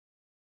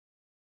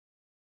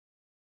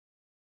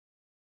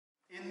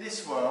in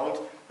this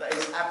world that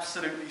is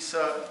absolutely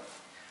certain.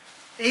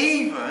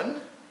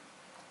 Even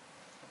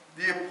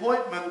the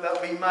appointment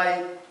that we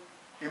may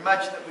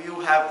imagine that we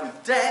all have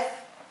with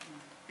death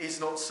is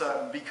not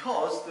certain,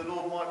 because the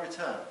Lord might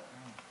return.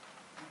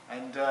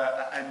 And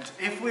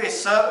if we're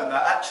certain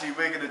that actually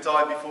we're going to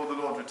die before the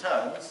Lord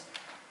returns,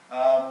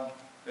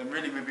 then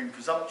really we've been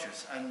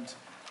presumptuous, and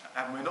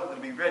we're not going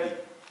to be ready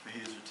for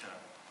his return.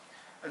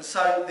 And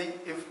so,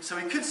 so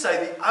we could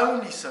say the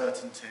only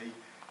certainty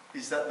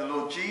is that the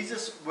Lord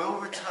Jesus will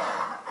return,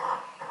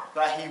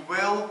 that he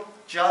will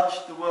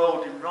judge the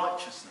world in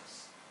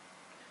righteousness,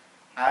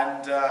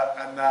 and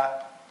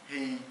that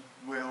he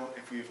will,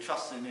 if we have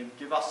trusted in him,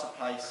 give us a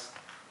place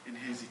in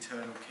his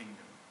eternal kingdom.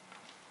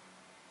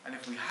 And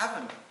if we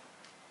haven't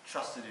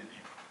trusted in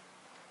him,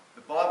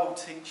 the Bible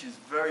teaches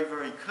very,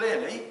 very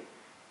clearly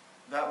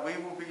that we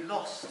will be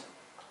lost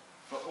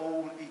for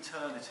all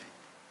eternity.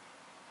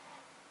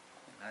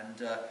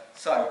 And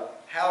so,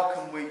 how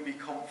can we be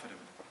confident?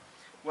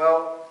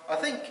 Well, I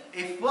think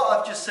if what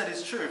I've just said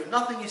is true, if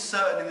nothing is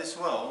certain in this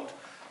world,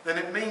 then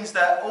it means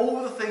that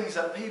all the things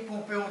that people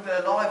build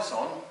their lives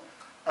on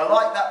are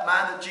like that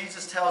man that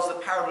Jesus tells the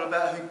parable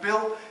about, who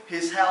built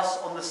his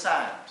house on the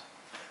sand.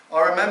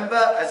 I remember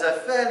as a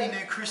fairly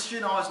new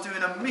Christian, I was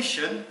doing a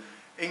mission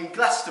in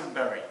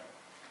Glastonbury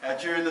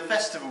during the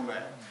festival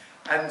there,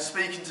 and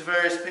speaking to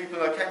various people.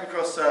 I came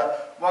across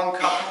one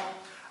couple,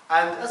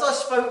 and as I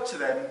spoke to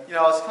them,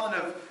 I was kind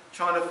of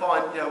trying to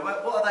find,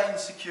 what are they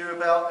insecure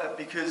about?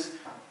 Because,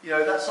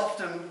 that's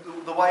often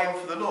the way in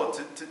for the Lord,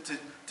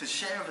 to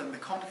share with them the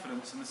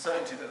confidence and the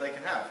certainty that they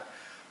can have.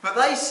 But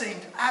they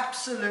seemed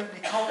absolutely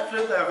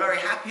confident. They were very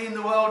happy in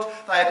the world.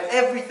 They had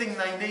everything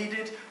they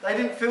needed. They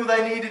didn't feel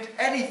they needed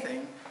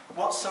anything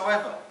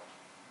whatsoever.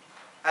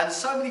 And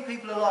so many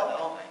people are like that,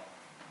 aren't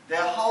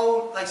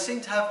they? They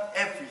seem to have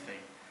everything,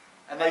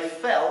 and they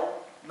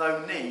felt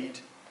no need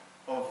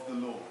of the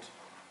Lord.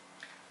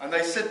 And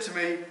they said to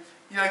me,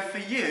 for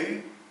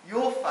you,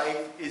 your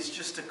faith is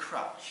just a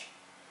crutch.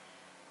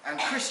 And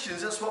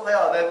Christians, that's what they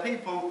are. They're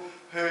people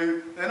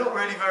who, they're not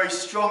really very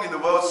strong in the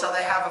world, so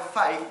they have a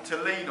faith to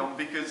lean on,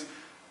 because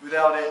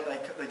without it,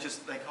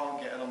 they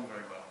can't get along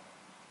very well.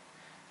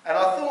 And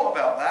I thought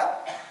about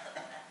that,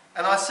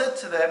 and I said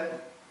to them,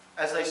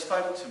 as they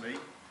spoke to me,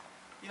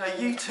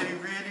 you two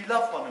really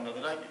love one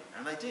another, don't you?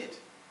 And they did.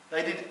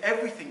 They did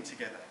everything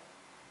together.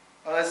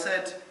 And I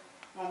said,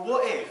 well,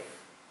 what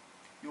if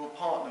your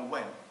partner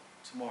went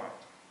tomorrow?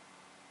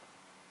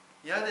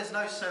 There's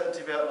no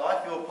certainty about life.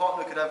 Your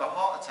partner could have a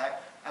heart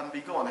attack and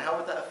be gone. How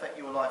would that affect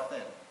your life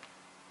then?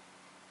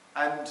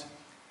 And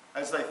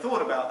as they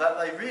thought about that,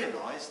 they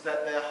realised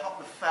that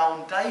the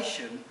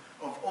foundation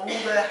of all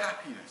their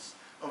happiness,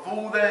 of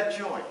all their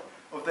joy,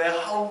 of their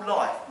whole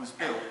life was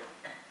built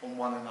on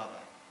one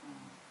another.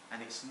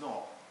 And it's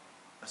not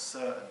a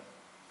certain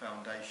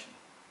foundation.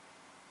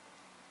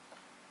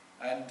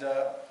 And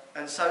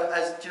so,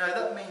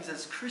 that means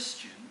as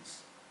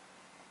Christians,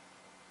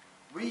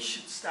 we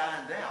should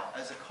stand out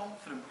as a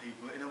confident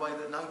people in a way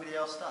that nobody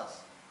else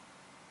does.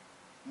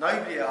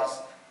 Nobody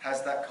else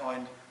has that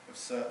kind of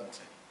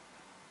certainty.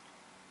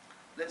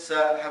 Let's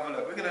have a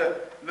look. We're going to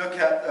look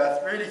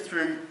at really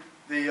through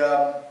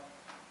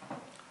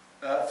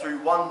through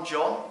 1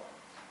 John,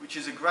 which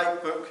is a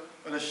great book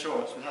on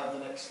assurance. We'll have the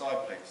next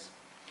slide, please.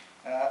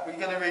 We're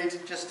going to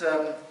read just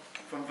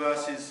from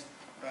verses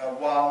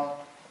 1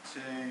 to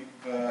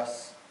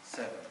verse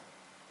 7.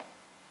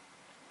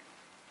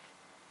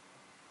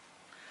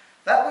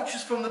 That which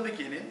was from the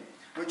beginning,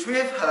 which we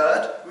have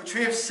heard, which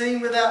we have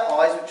seen with our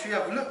eyes, which we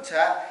have looked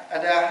at,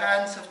 and our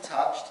hands have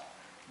touched,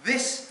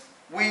 this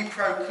we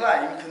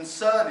proclaim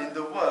concerning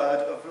the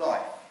word of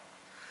life.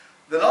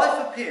 The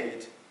life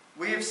appeared,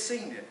 we have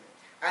seen it,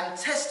 and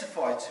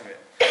testified to it,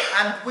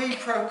 and we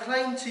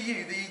proclaim to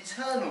you the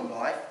eternal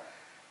life,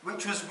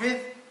 which was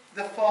with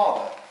the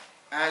Father,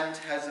 and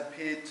has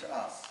appeared to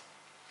us.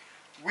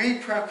 We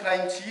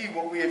proclaim to you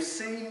what we have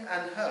seen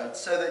and heard,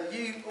 so that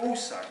you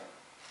also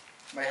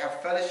may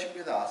have fellowship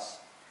with us,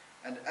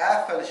 and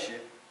our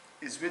fellowship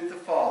is with the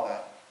Father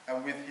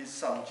and with his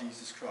Son,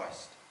 Jesus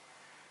Christ.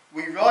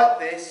 We write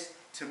this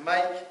to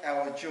make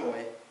our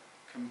joy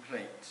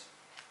complete.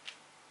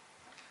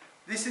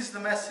 This is the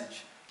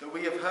message that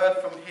we have heard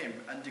from him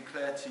and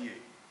declare to you.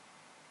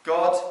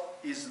 God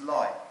is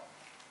light.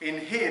 In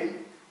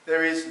him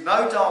there is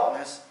no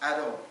darkness at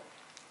all.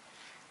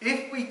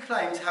 If we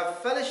claim to have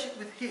fellowship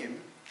with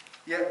him,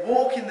 yet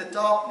walk in the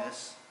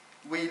darkness,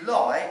 we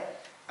lie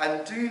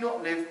and do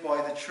not live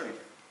by the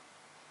truth.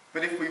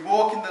 But if we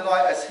walk in the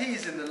light as he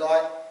is in the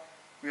light,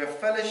 we have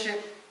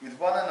fellowship with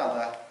one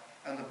another,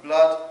 and the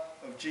blood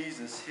of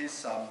Jesus, his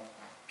Son,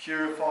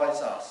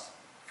 purifies us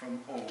from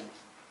all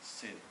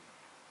sin.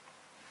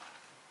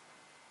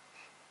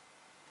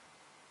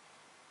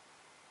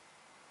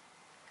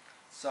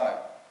 So,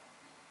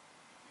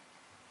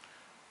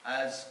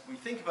 as we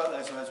think about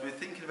those words, we're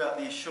thinking about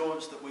the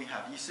assurance that we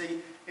have. You see,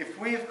 if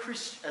we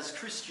as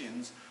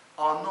Christians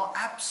are not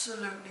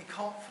absolutely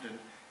confident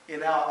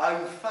in our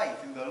own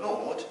faith in the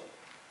Lord,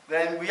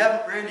 then we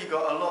haven't really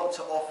got a lot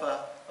to offer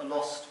a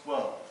lost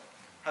world,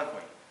 have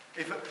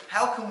we?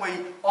 How can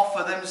we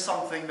offer them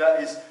something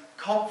that is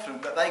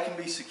confident, that they can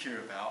be secure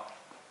about,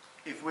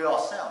 if we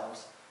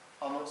ourselves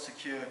are not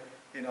secure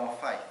in our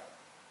faith?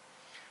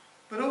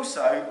 But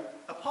also,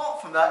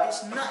 apart from that,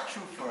 it's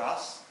natural for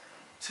us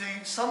to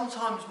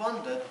sometimes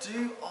wonder,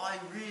 do I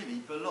really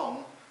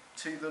belong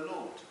to the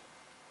Lord?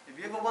 Have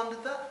you ever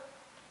wondered that?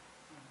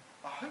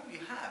 I hope you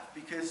have,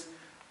 because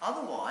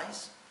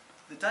otherwise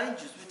the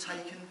danger is we're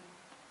taking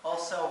our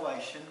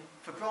salvation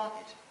for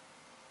granted.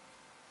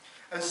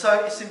 And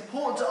so it's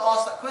important to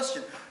ask that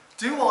question,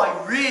 do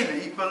I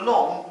really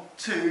belong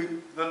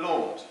to the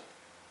Lord?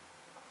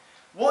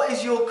 What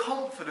is your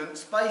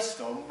confidence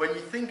based on when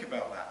you think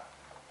about that?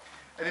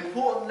 An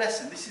important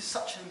lesson, this is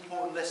such an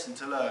important lesson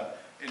to learn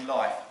in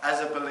life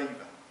as a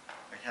believer,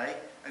 okay?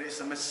 And it's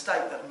a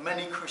mistake that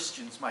many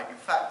Christians make. In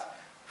fact,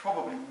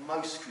 probably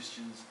most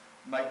Christians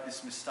make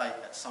this mistake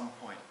at some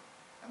point.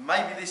 And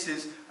maybe this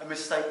is a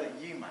mistake that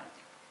you make.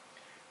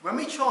 When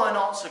we try and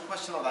answer a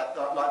question like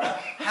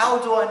that, how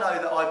do I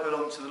know that I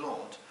belong to the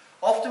Lord?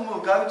 Often we'll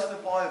go to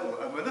the Bible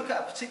and we'll look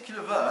at a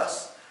particular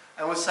verse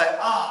and we'll say,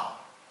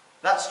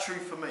 that's true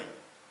for me.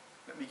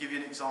 Let me give you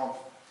an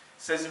example.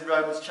 It says in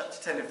Romans chapter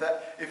 10,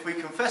 if we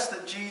confess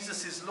that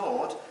Jesus is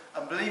Lord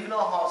and believe in our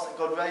hearts that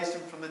God raised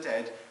him from the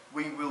dead,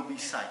 we will be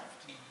saved.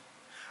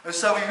 And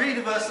so we read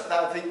a verse like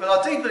that and think, well,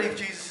 I do believe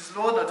Jesus is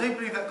Lord and I do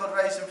believe that God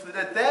raised him from the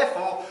dead,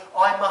 therefore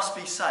I must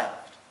be saved.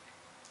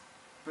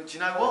 But do you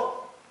know what?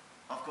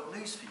 I've got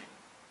news for you.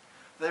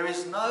 There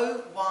is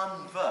no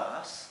one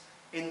verse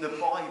in the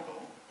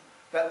Bible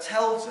that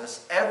tells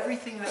us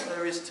everything that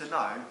there is to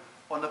know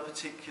on a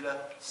particular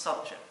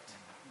subject.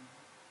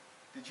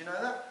 Did you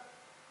know that?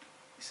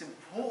 It's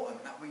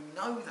important that we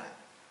know that,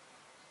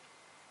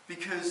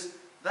 because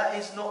that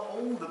is not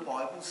all the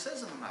Bible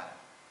says on the matter.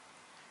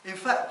 In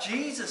fact,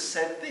 Jesus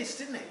said this,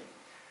 didn't he?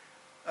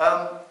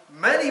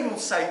 Many will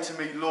say to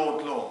me,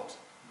 Lord, Lord,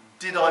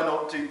 did I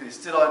not do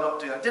this? Did I not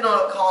do that? Did I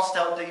not cast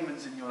out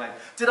demons in your name?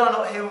 Did I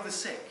not heal the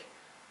sick?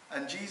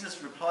 And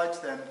Jesus replied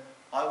to them,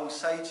 I will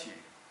say to you,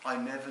 I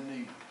never knew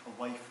you,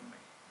 away from me.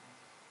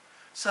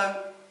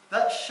 So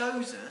that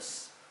shows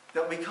us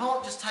that we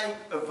can't just take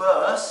a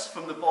verse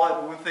from the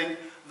Bible and think,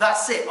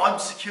 that's it, I'm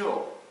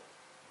secure.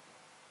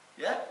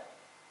 Yeah?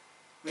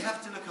 We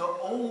have to look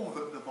at all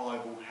that the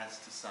Bible has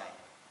to say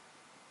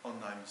on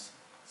those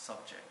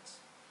subjects.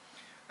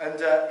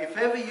 And if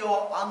ever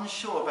you're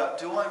unsure about,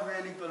 do I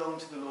really belong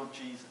to the Lord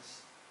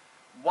Jesus?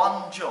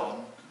 1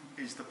 John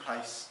is the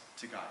place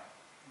to go.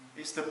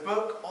 It's the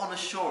book on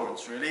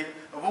assurance, really.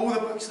 Of all the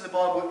books in the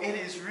Bible, it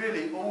is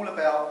really all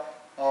about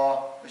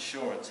our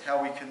assurance,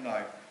 how we can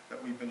know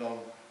that we belong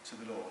to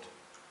the Lord.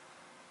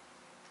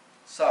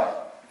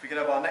 So, if we can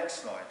have our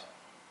next slide.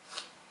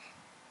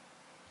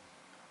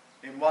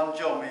 In 1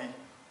 John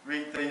we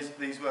read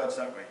these words,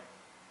 don't we?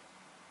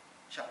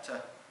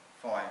 Chapter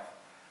 5.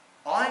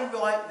 I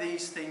write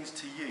these things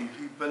to you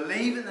who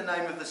believe in the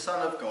name of the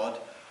Son of God,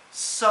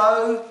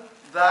 so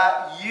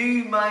that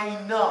you may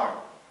know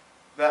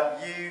that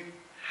you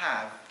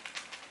have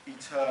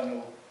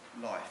eternal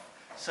life.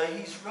 So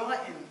he's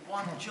writing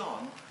 1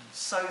 John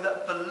so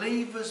that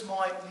believers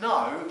might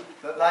know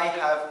that they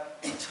have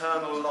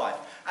eternal life.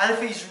 And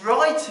if he's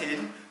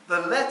writing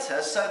the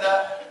letter so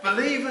that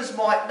believers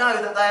might know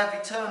that they have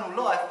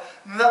eternal life,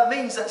 then that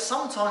means that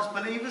sometimes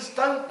believers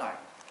don't know.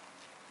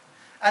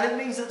 And it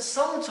means that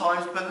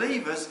sometimes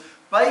believers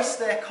base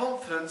their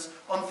confidence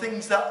on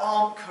things that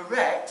aren't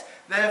correct.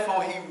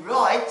 Therefore, he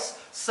writes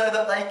so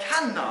that they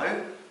can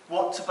know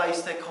what to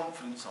base their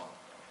confidence on.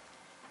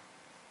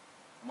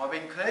 Am I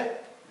being clear?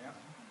 Yeah.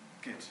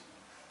 Good.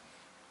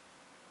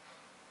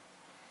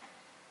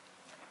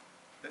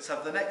 Let's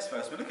have the next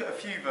verse. We'll look at a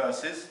few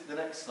verses, the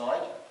next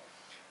slide.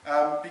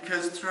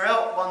 Because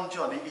throughout 1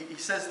 John, he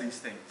says these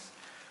things.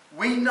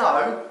 We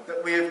know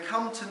that we have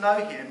come to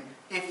know him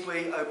if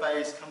we obey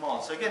his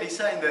commands. So again, he's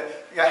saying that,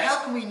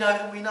 how can we know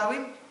that we know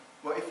him?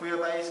 Well, if we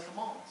obey his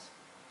commands.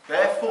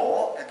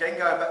 Therefore, again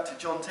going back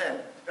to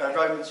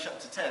Romans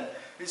chapter 10,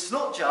 it's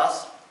not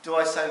just, do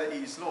I say that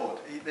he is Lord?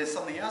 There's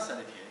something else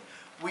added here.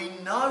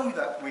 We know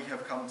that we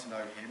have come to know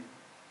him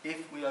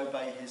if we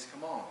obey his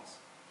commands.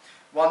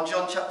 1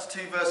 John chapter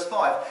 2 verse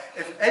 5.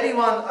 If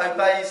anyone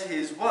obeys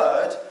his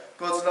word,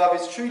 God's love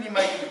is truly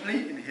made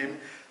complete in him.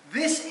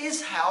 This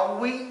is how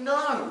we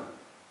know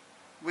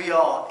we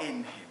are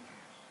in him.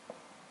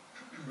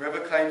 Whoever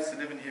claims to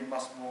live in him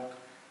must walk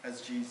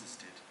as Jesus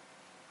did.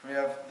 Can we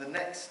have the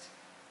next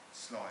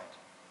slide?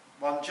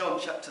 1 John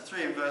chapter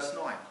 3 and verse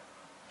 9.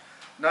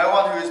 No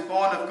one who is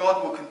born of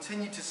God will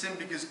continue to sin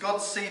because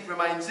God's seed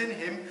remains in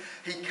him.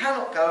 He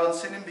cannot go on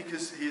sinning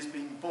because he has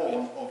been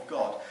born of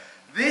God.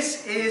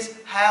 This is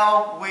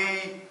how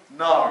we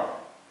know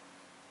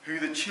who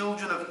the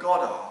children of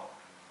God are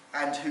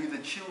and who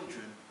the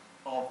children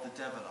of the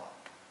devil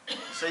are.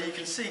 So you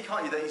can see,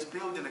 can't you, that he's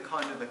building a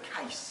kind of a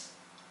case.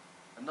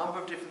 A number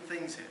of different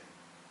things here.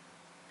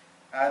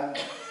 And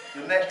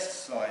the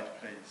next slide,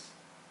 please.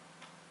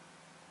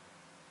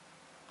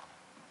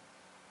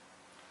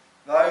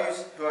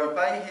 Those who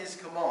obey his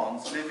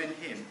commands live in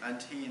him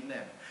and he in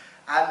them.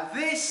 And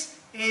this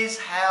is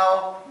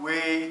how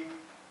we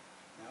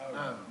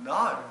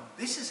know.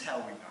 This is how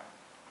we know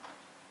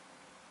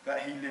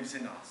that he lives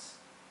in us.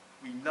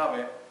 We know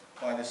it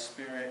by the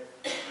Spirit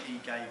he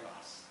gave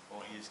us,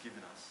 or he has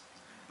given us.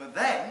 But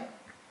then,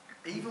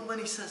 even when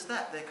he says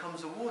that, there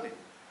comes a warning.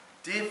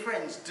 Dear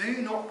friends,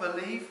 do not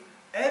believe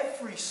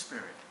every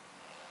spirit.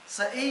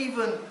 So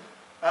even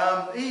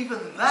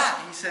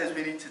that, he says,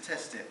 we need to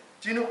test it.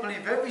 Do not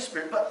believe every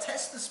spirit, but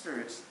test the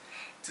spirits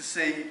to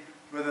see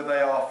whether they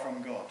are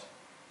from God.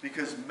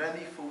 Because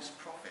many false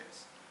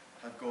prophets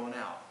have gone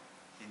out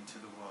into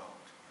the world.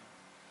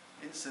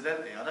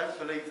 Incidentally, I don't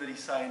believe that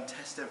he's saying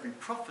test every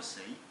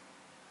prophecy.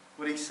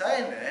 What he's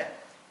saying there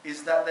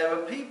is that there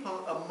are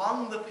people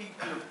among the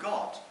people of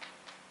God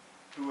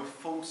who are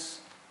false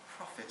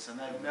prophets, and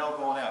they've now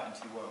gone out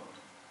into the world.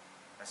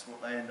 That's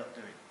what they end up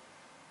doing.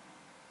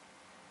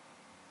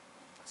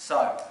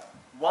 So,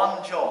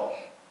 1 John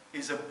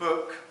is a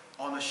book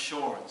on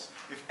assurance.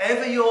 If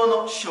ever you're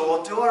not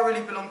sure, do I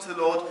really belong to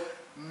the Lord?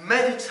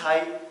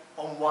 Meditate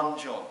on 1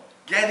 John.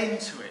 Get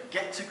into it.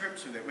 Get to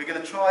grips with it. We're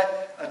going to try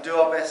and do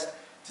our best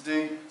to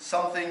do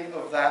something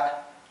of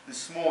that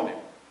this morning.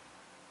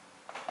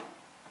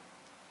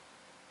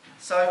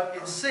 So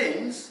it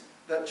seems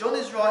that John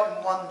is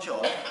writing 1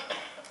 John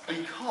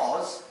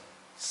because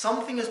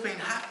something has been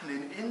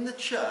happening in the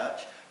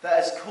church that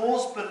has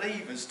caused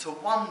believers to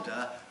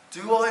wonder,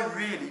 do I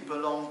really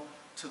belong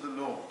to the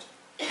Lord?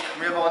 Can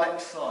we have our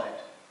next slide,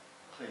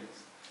 please?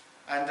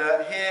 And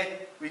here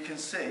we can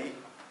see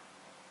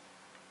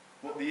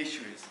what the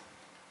issue is.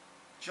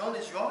 John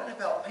is writing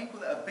about people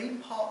that have been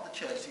part of the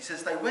church. He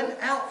says they went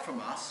out from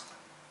us,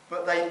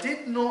 but they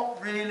did not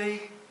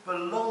really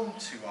belong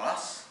to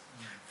us.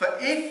 For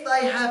if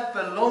they had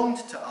belonged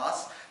to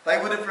us,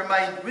 they would have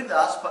remained with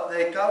us, but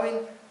their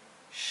going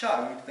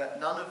showed that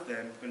none of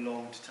them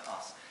belonged to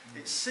us.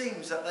 It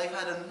seems that they've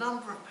had a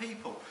number of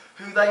people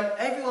who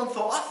everyone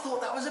thought, I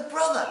thought that was a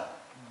brother.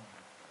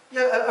 You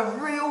know, a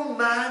real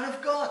man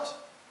of God.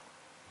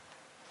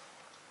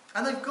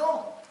 And they've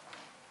gone.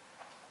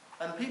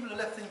 And people are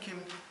left thinking,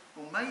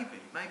 well,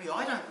 maybe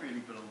I don't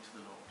really belong to the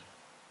Lord.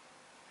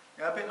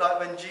 You know, a bit like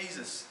when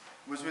Jesus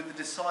was with the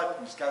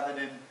disciples gathered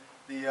in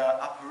the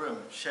upper room,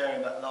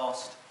 sharing that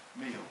last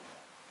meal.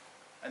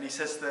 And he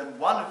says to them,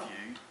 one of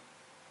you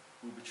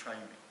will betray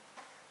me.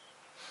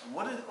 And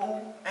what did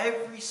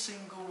every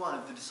single one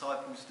of the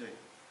disciples do?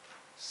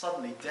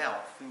 Suddenly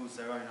doubt fills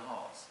their own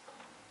hearts.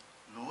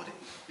 Lord,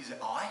 is it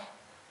I?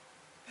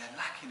 They're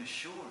lacking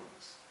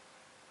assurance.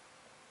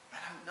 They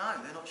don't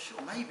know, they're not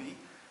sure. Maybe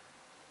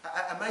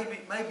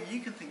you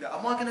can think that.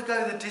 Am I going to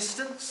go the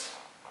distance?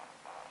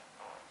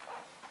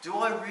 Do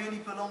I really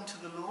belong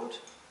to the Lord?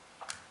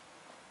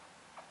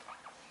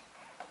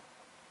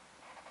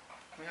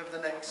 Can we have the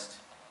next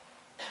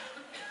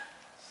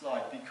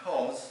slide?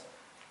 Because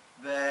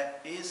there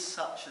is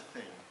such a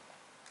thing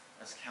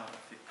as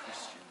counterfeit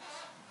Christians.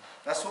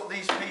 That's what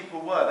these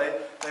people were.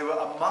 They were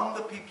among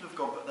the people of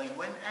God, but they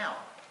went out.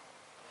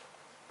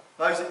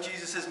 Those that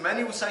Jesus says,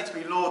 many will say to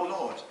me, Lord,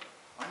 Lord,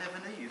 I never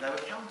knew you. They were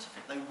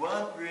counterfeit. They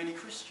weren't really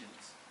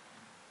Christians.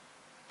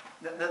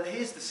 Now,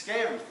 here's the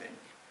scary thing.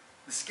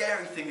 The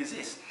scary thing is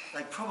this.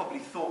 They probably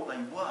thought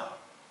they were.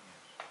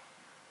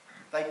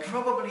 They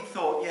probably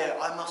thought, yeah,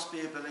 I must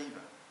be a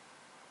believer.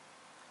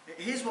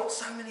 Here's what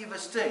so many of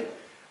us do.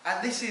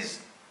 And this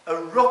is a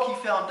rocky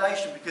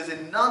foundation, because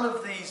in none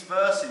of these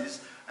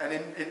verses, and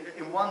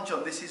in 1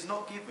 John, this is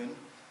not given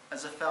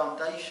as a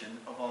foundation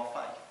of our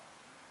faith.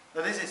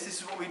 Now this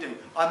is what we do.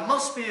 I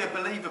must be a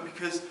believer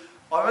because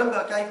I remember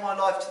I gave my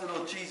life to the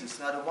Lord Jesus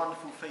and had a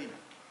wonderful feeling.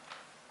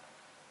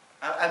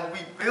 And we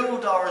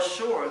build our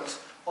assurance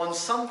on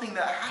something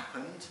that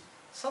happened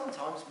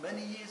sometimes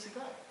many years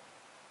ago.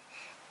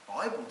 The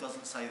Bible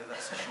doesn't say that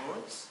that's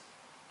assurance.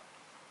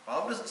 The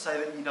Bible doesn't say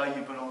that you know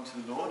you belong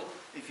to the Lord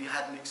if you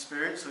had an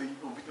experience or you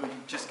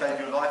just gave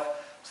your life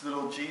to the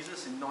Lord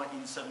Jesus in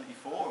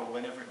 1974 or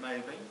whenever it may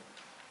have been.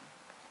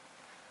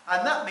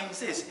 And that means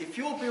this: if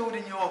you're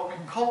building your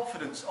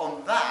confidence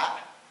on that,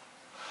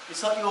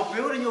 it's like you're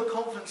building your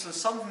confidence on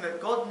something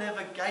that God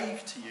never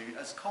gave to you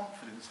as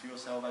confidence for your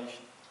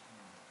salvation.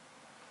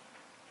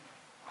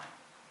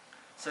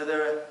 So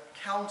there are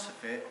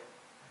counterfeit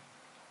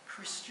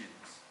Christians.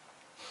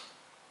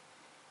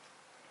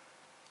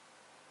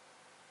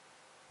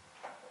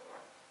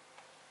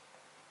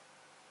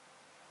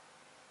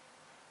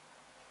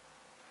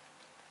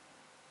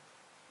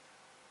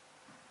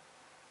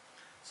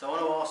 So I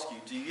want to ask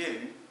you, do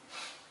you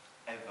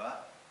ever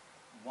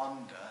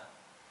wonder,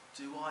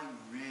 do I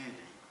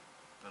really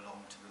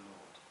belong to the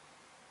Lord?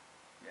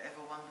 You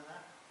ever wonder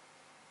that?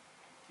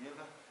 Do you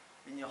ever,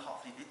 in your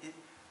heart, think,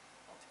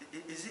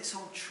 is this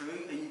all true?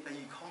 Are you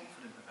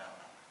confident about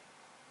that?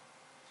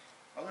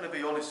 I'm going to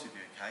be honest with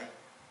you, okay?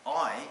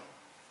 I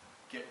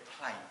get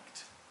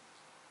plagued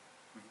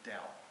with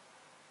doubt.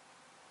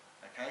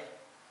 Okay?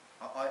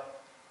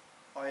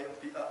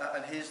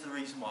 And here's the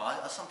reason why.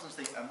 I sometimes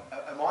think,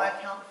 am I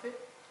a counterfeit?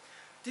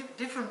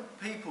 different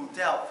people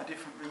doubt for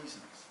different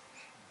reasons.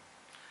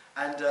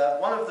 And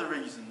one of the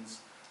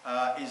reasons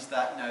is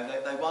that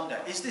they wonder,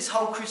 is this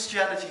whole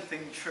Christianity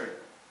thing true?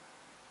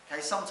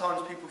 Okay,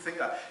 sometimes people think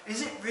that,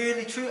 is it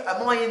really true?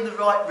 Am I in the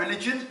right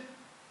religion?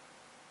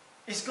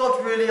 Is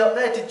God really up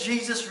there? Did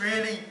Jesus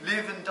really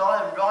live and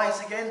die and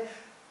rise again?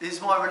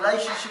 Is my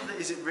relationship,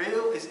 is it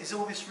real? Is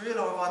all this real,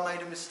 or have I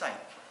made a mistake?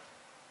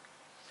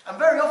 And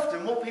very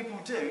often what people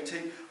do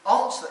to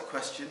answer that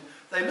question,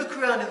 they look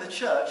around in the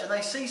church and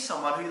they see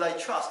someone who they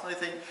trust and they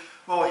think,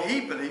 well,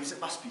 he believes it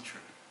must be true.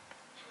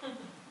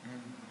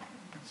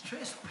 It's true,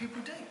 it's what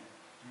people do.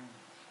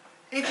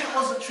 If it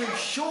wasn't true,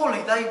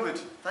 surely they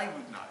would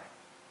know.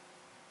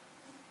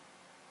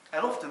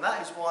 And often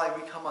that is why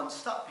we come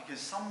unstuck, because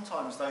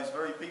sometimes those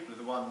very people are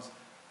the ones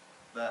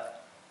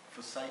that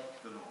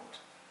forsake the Lord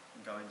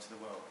and go into the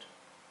world.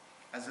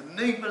 As a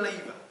new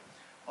believer,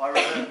 I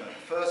remember the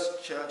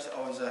first church that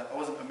I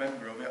wasn't a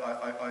member of it,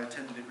 I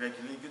attended it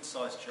regularly, good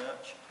sized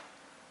church.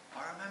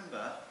 I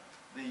remember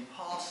the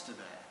pastor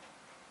there.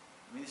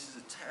 I mean, this is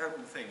a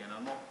terrible thing, and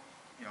I'm not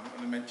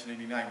going to mention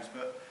any names,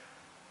 but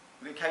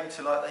it came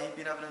to light that he'd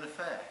been having an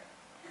affair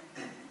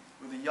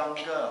with a young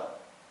girl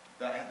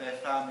that their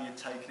family had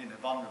taken in, a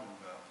vulnerable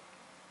girl.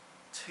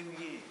 2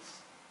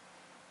 years.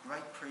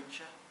 Great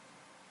preacher.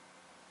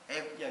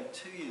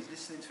 2 years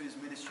listening to his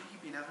ministry,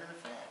 he'd been having an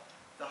affair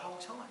the whole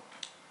time.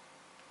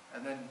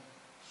 And then,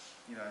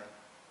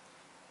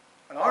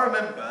 and I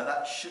remember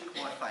that shook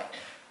my faith.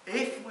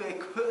 If we're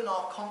putting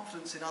our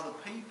confidence in other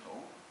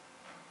people,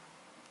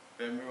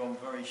 then we're on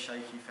very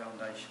shaky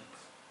foundations.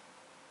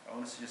 I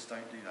honestly just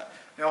don't do that.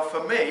 Now,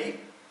 for me,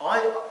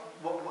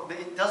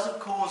 it doesn't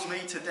cause me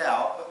to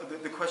doubt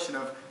the question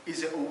of,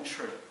 is it all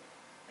true?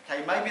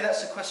 Okay, maybe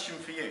that's a question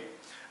for you.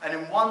 And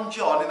in 1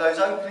 John, in those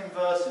opening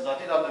verses, I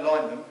did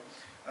underline them.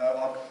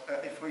 Don't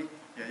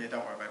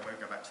worry about it, we'll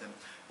go back to them.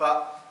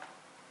 But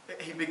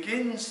he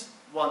begins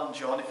 1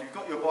 John, if you've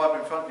got your Bible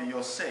in front of you,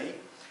 you'll see,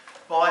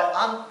 by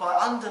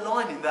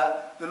underlining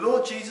that the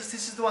Lord Jesus,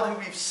 this is the one who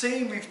we've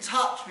seen, we've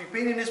touched, we've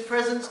been in his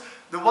presence,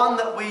 the one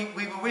that we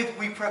were with,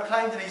 we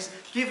proclaimed, and he's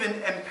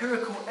given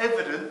empirical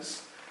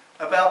evidence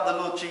about the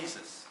Lord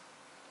Jesus.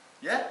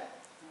 Yeah?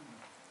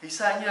 He's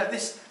saying,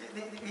 this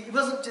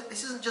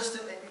isn't just,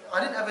 I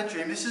didn't have a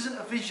dream, this isn't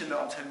a vision that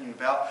I'm telling you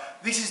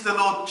about. This is the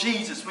Lord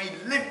Jesus. We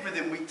lived with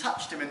him, we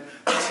touched him, and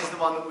this is the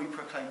one that we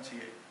proclaim to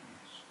you.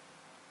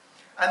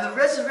 And the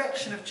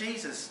resurrection of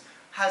Jesus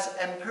has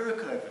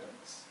empirical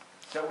evidence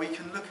that we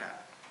can look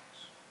at.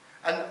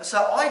 And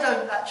so I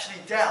don't actually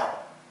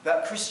doubt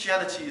that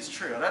Christianity is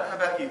true. I don't know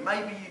about you.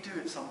 Maybe you do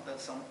it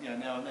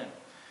now and then.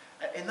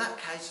 In that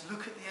case,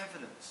 look at the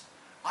evidence.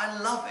 I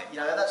love it.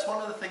 That's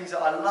one of the things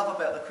that I love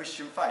about the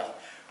Christian faith.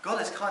 God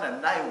has kind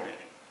of nailed it.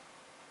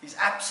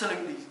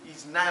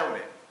 He's nailed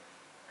it.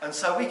 And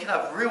so we can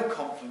have real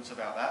confidence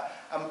about that.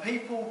 And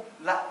people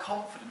lack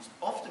confidence,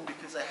 often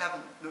because they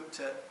haven't looked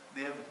at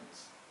the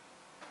evidence.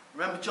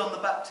 Remember John the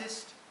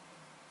Baptist?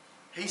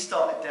 He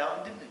started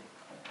doubting, didn't he?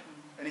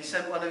 And he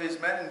sent one of his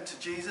men to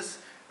Jesus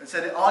and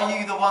said, are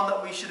you the one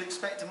that we should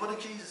expect? And what did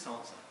Jesus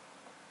answer?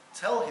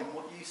 Tell him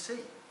what you see.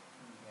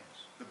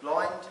 Yes. The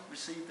blind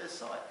receive their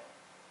sight.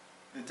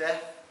 The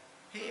deaf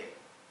hear.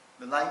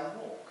 The lame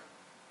walk.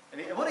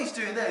 And what he's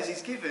doing there is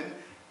he's given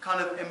kind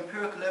of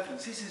empirical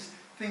evidence. This is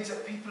things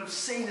that people have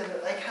seen and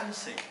that they can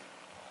see.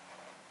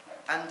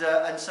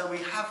 And so we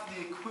have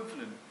the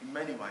equivalent in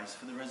many ways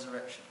for the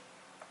resurrection.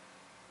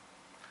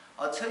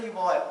 I'll tell you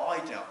why I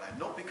doubt that.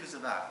 Not because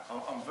of that.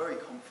 I'm very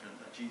confident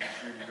that Jesus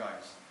really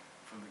rose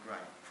from the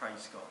grave.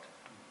 Praise God.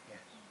 Yes.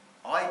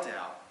 I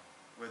doubt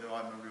whether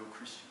I'm a real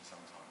Christian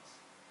sometimes.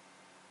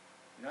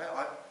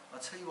 I'll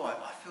tell you why.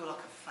 I feel like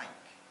a fake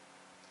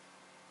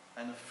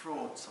and a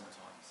fraud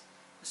sometimes.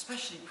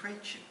 Especially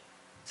preaching.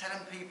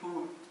 Telling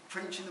people,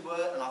 preaching the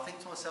word, and I think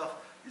to myself,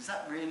 is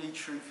that really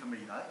true for me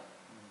though?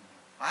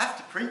 I have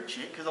to preach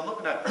it because I'm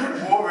not going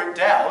to water it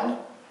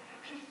down.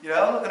 I'm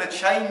not going to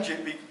change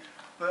it.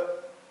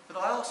 But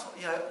I ask,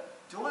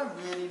 do I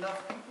really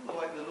love people the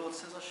way the Lord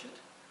says I should?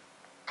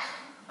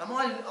 Am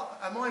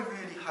I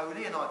really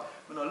holy? And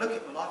when I look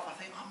at my life, I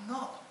think I'm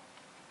not.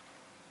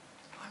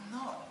 I'm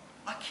not.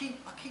 I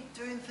keep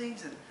doing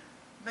things and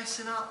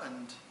messing up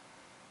and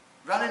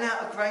running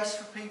out of grace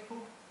for people.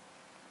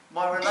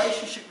 My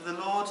relationship with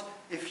the Lord,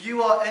 if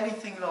you are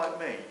anything like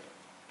me,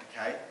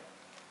 okay,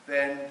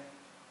 then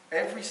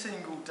every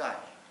single day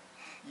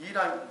you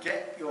don't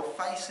get your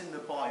face in the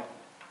Bible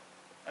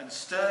and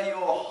stir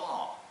your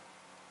heart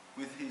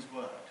with his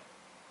word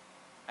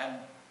and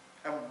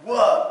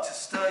work to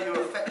stir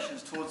your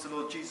affections towards the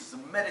Lord Jesus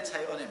and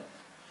meditate on him.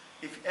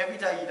 If every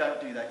day you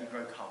don't do that, you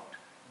grow cold.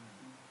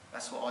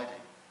 That's what I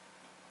do.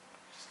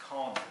 Just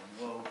calm in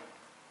the world.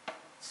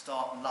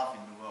 Start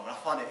loving the world. I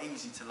find it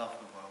easy to love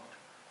the world.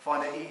 I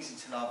find it easy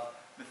to love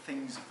the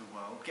things of the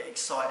world. Get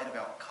excited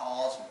about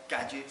cars or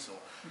gadgets or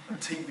a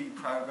TV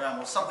program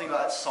or something like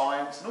that,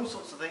 science and all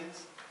sorts of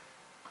things.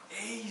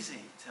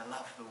 Easy to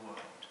love the world.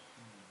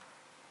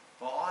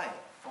 But I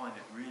find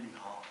it really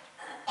hard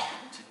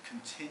to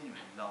continually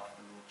love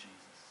the Lord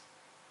Jesus.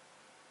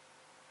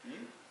 Do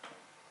you?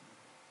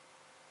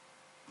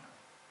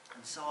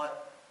 And so I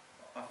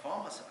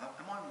find myself,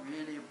 am I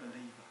really a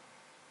believer?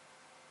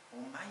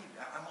 Or maybe,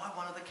 am I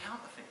one of the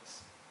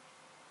counterfeits?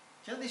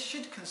 Do you know, this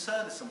should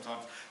concern us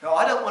sometimes. Now,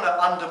 I don't want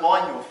to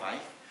undermine your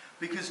faith,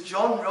 because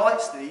John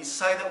writes these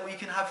so that we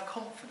can have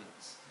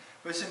confidence.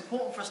 But it's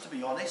important for us to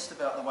be honest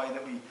about the way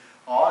that we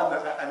are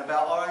and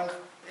about our own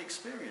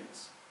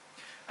experience.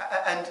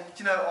 And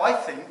you know, I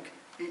think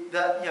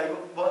that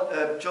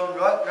John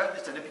wrote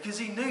this down because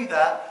he knew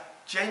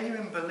that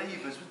genuine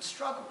believers would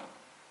struggle.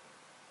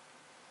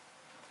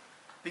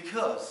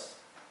 Because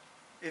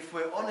if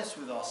we're honest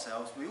with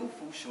ourselves, we all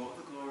fall short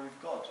of the glory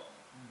of God.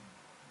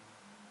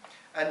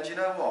 And you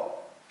know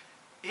what?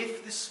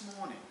 If this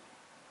morning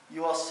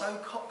you are so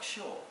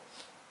cocksure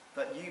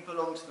that you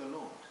belong to the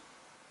Lord,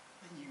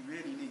 then you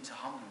really need to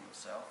humble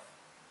yourself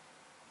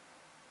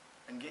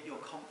and get your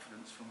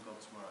confidence from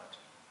God's word.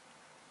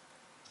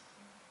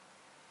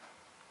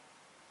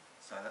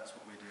 So that's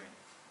what we're doing.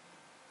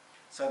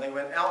 So they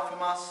went out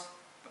from us,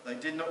 but they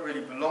did not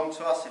really belong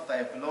to us. If they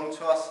had belonged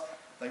to us,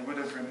 they would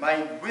have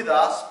remained with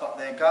us, but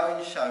their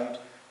going showed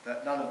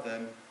that none of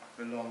them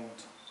belonged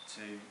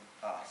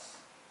to us.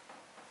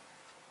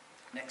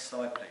 Next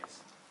slide, please.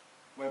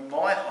 When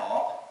my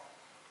heart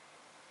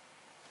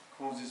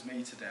causes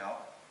me to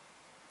doubt,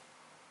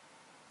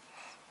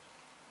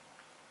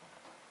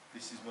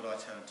 this is what I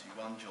turn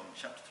to. 1 John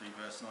chapter 3,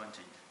 verse 19.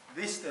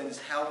 This then is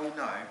how we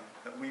know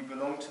that we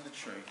belong to the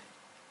truth,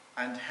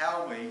 and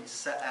how we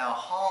set our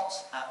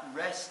hearts at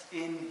rest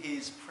in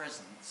his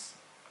presence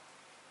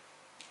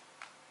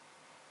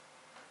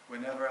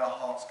whenever our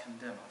hearts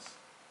condemn us.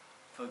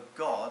 For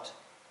God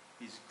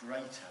is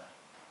greater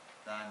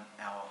than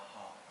our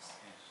hearts.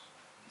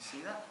 You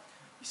see that?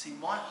 You see,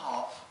 my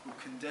heart will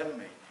condemn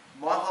me.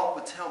 My heart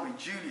would tell me,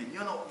 Julian,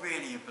 you're not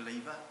really a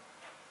believer.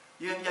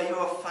 You're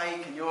a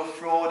fake and you're a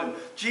fraud, and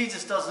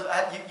Jesus doesn't.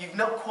 You've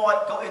not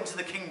quite got into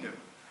the kingdom.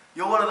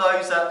 You're one of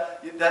those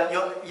that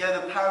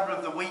you're the parable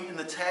of the wheat and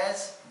the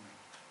tares.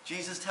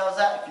 Jesus tells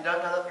that. If you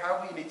don't know that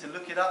parable, you need to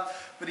look it up.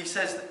 But he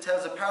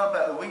tells a parable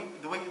about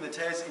the wheat and the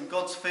tares in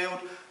God's field.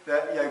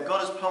 That God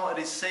has planted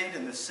his seed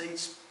and the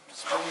seed's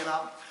springing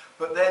up.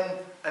 But then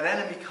an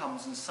enemy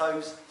comes and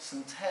sows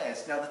some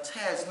tares. Now the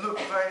tares look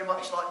very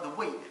much like the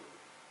wheat.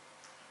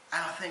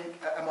 And I think,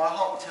 and my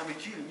heart will tell me,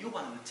 Julian, you're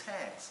one of the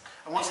tares,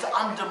 and wants to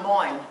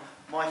undermine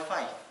my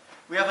faith.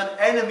 We have an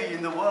enemy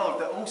in the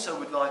world that also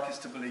would like us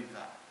to believe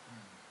that.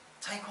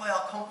 Take away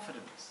our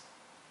confidence.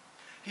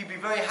 He'd be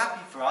very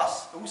happy for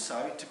us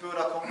also to build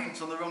our confidence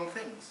on the wrong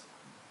things.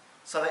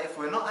 So that if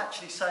we're not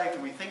actually saved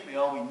and we think we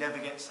are, we never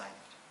get saved.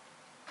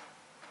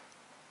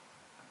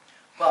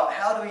 But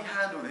how do we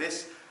handle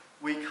this?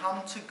 We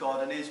come to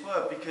God and his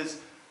word,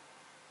 because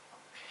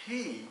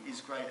he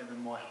is greater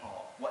than my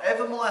heart.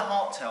 Whatever my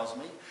heart tells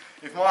me,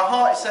 if my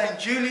heart is saying,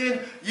 Julian,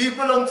 you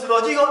belong to the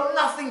Lord, you've got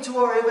nothing to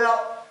worry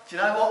about, do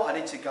you know what? I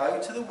need to go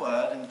to the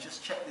word and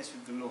just check this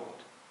with the Lord.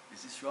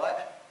 Is this right?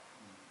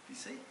 You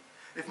see?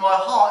 If my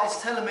heart is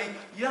telling me,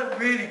 you don't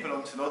really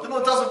belong to the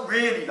Lord doesn't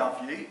really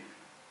love you,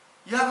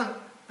 you haven't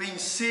been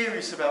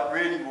serious about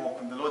really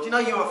walking with the Lord, you know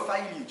you're a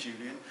failure,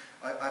 Julian,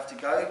 I have to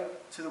go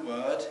to the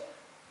word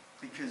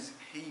because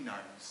he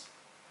knows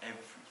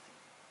everything.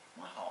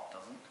 My heart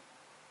doesn't.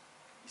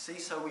 You see,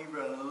 so we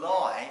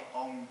rely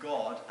on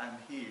God and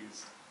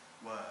his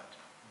word.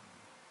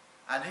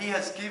 And he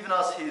has given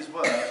us his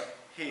word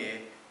here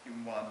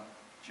in 1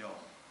 John.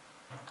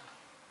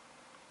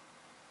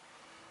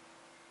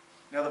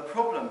 Now the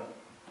problem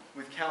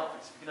with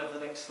counterfeits, if you can have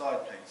the next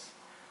slide please.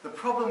 The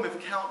problem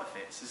with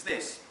counterfeits is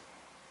this.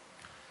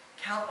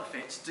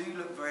 Counterfeits do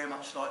look very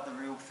much like the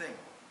real thing.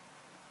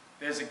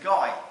 There's a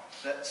guy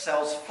that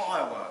sells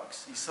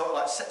fireworks. He sort of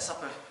like sets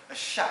up a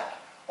shack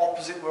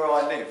opposite where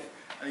I live.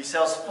 And he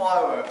sells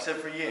fireworks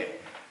every year.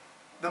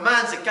 The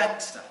man's a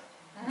gangster.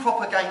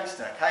 Proper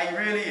gangster, okay? He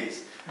really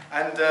is.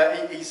 And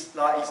he's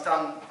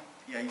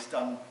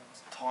done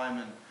time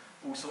and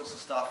all sorts of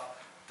stuff.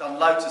 Done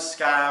loads of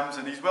scams,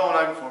 and he's well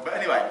known for it. But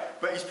anyway,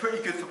 he's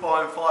pretty good for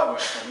buying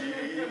fireworks.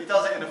 He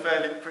does it in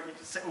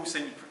a all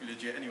seems pretty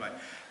legit anyway.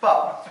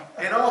 But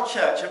in our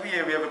church, every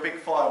year we have a big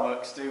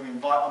fireworks do. We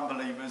invite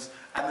unbelievers,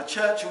 and the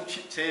church all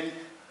chipped in.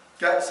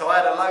 So I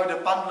had a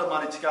bundle of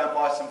money to go and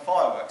buy some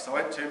fireworks. I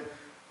went to him,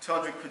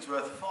 200 quid's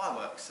worth of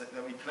fireworks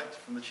that we collected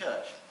from the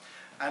church.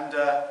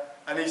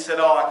 And he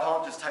said, I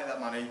can't just take that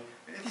money.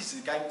 This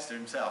is a gangster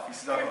himself. He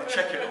says, I've got to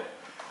check it all.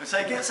 And so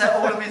he gets out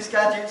all of his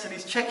gadgets and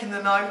he's checking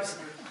the notes.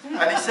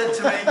 And he said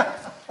to me,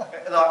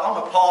 like, I'm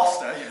a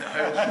pastor,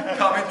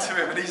 coming to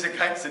him, and he's a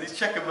gangster and he's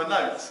checking my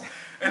notes.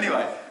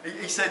 Anyway,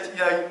 he said,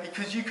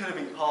 because you could have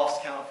been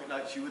passed counterfeit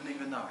notes, you wouldn't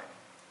even know it.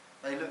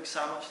 They look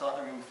so much like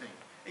the real thing.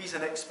 He's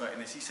an expert in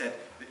this. He said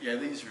that,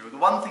 these are real. The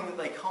one thing that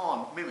they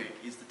can't mimic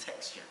is the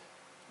texture.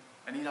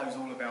 And he knows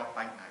all about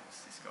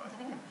banknotes, this guy.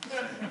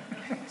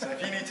 So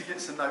if you need to get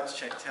some notes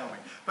checked, tell me.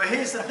 But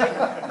here's the thing,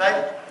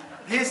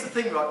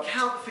 right?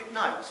 Counterfeit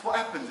notes. What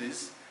happens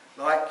is,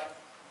 like,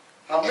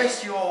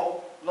 unless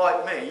you're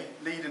like me,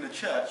 leading a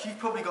church, you've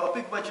probably got a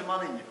big wedge of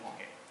money in your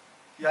pocket.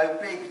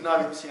 big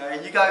notes,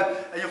 and you go,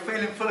 and you're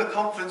feeling full of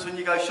confidence when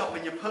you go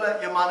shopping, you pull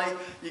out your money,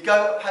 you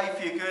go to pay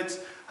for your goods,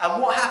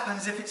 and what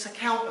happens if it's a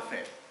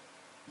counterfeit?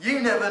 You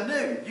never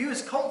knew. You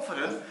was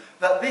confident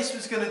that this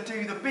was going to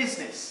do the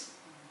business.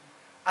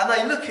 And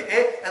they look at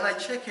it, and they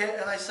check it,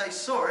 and they say,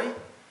 sorry,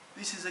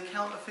 this is a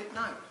counterfeit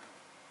note.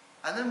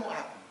 And then what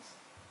happens?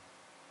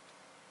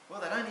 Well,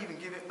 they don't even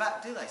give it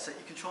back, do they? So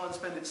you can try and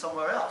spend it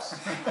somewhere else.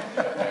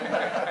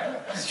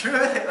 It's true,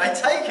 isn't it? They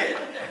take it.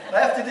 They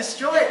have to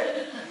destroy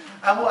it.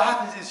 And what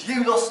happens is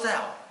you lost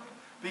out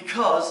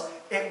because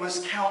it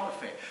was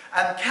counterfeit.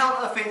 And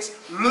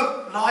counterfeits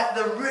look like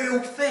the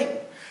real thing.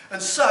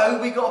 And so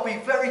we've got to be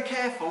very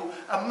careful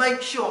and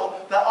make sure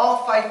that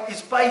our faith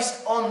is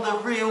based on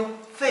the real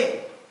thing.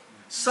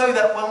 So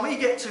that when we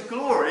get to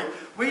glory,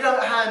 we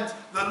don't hand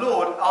the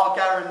Lord our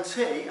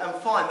guarantee and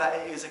find that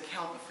it is a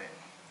counterfeit.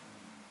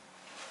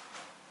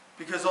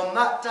 Because on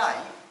that day,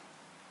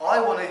 I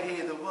want to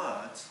hear the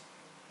words,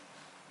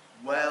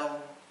 well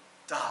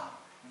done.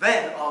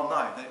 Then I'll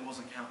know that it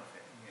wasn't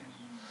counterfeit.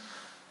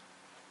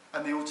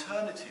 And the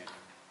alternative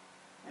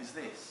is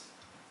this,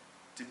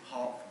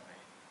 depart from me.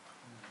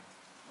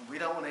 And we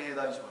don't want to hear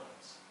those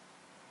words.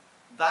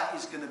 That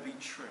is going to be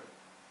true.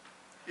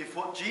 If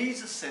what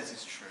Jesus says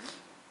is true,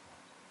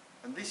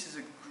 and this is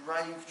a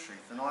grave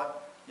truth, and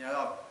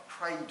I've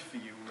prayed for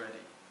you already.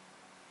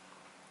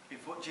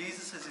 If what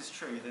Jesus says is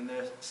true, then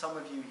there are some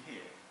of you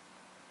here,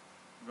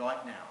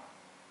 right now,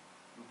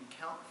 will be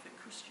counterfeit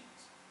Christians.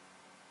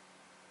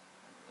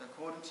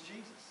 According to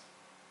Jesus.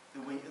 The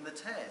wheat and the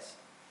tares.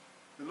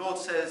 The Lord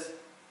says,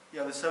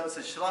 the servant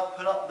says, shall I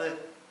put up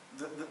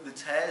the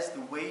tares,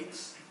 the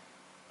weeds?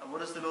 And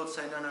what does the Lord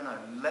say? No.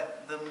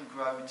 Let them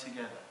grow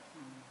together.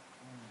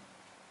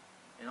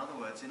 In other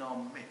words, in our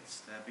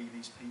midst, there be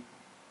these people.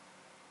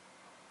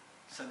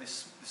 So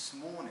this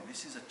morning,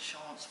 this is a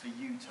chance for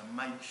you to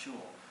make sure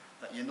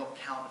that you're not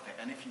counterfeit.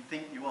 And if you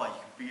think you are, you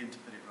can begin to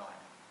put it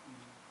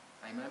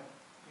right. Amen?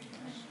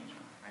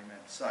 Amen.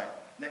 So,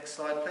 next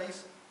slide,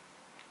 please.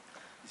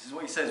 This is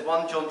what he says,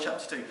 1 John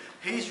chapter 2.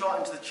 He's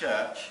writing to the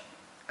church,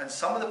 and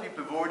some of the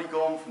people have already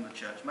gone from the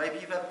church. Maybe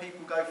you've had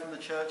people go from the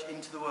church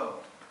into the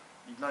world.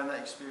 You've known that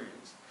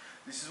experience.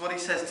 This is what he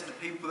says to the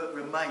people that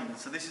remain.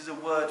 So this is a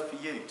word for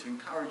you, to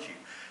encourage you.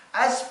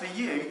 As for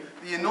you,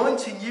 the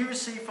anointing you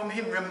receive from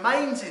him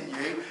remains in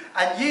you,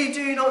 and you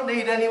do not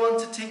need anyone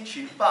to teach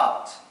you.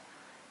 But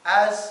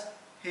as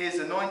his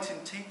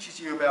anointing teaches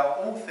you about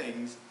all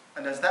things,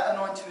 and as that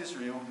anointing is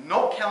real,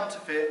 not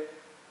counterfeit,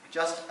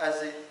 just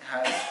as it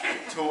has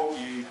taught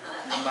you,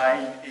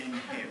 remain in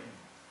him.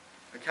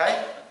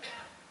 Okay?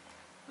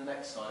 The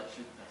next slide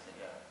should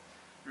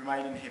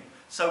remain in him.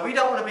 So we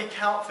don't want to be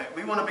counterfeit.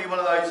 We want to be one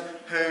of those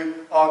who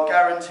are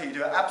guaranteed,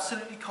 who are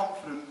absolutely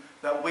confident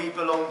that we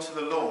belong to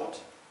the Lord.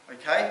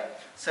 Okay?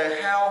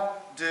 So how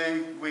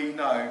do we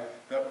know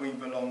that we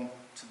belong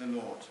to the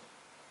Lord?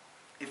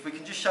 If we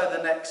can just show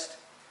the next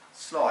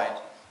slide.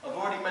 I've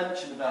already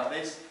mentioned about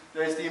this.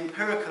 There's the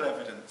empirical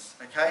evidence.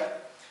 Okay?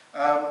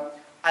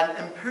 And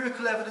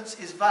empirical evidence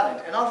is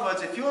valid. In other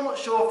words, if you're not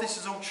sure if this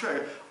is all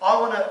true,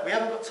 we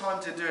haven't got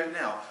time to do it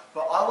now,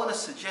 but I want to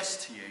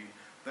suggest to you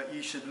that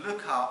you should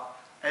look up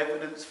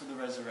evidence for the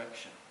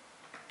resurrection.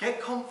 Get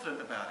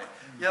confident about it.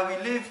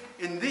 We live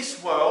in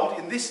this world,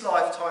 in this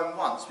lifetime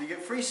once. We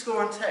get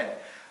 70,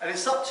 and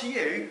it's up to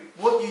you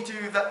what you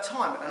do with that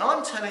time. And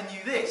I'm telling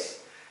you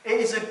this, it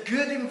is a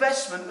good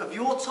investment of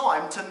your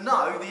time to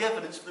know the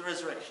evidence for the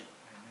resurrection.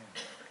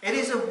 It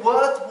is a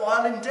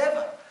worthwhile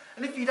endeavour.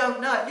 And if you don't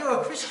know it,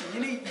 you're a Christian. You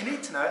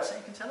need to know it so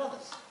you can tell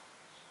others.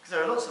 Because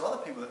there are lots of other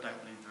people that don't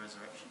believe the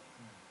resurrection.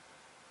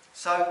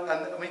 So,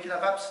 and we can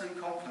have absolute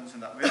confidence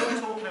in that. We're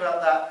not talking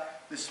about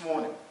that this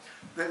morning.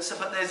 But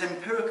there's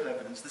empirical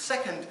evidence. The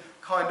second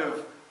kind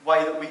of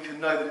way that we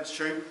can know that it's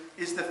true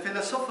is the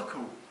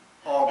philosophical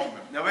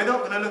argument. Now, we're not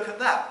going to look at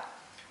that.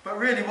 But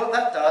really what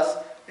that does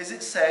is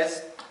it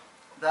says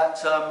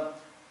that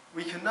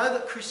we can know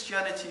that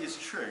Christianity is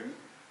true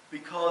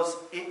because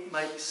it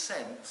makes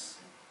sense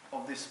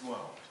of this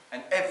world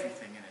and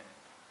everything in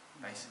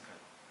it, basically.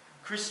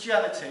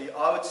 Christianity,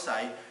 I would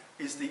say,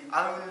 is the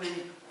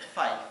only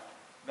faith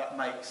that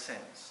makes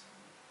sense.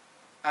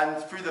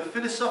 And through the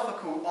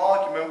philosophical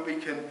argument, we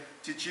can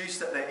deduce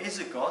that there is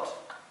a God,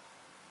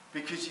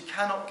 because you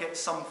cannot get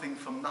something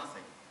from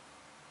nothing.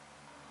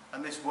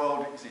 And this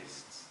world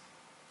exists,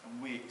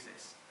 and we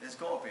exist. There's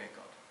got to be a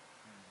God.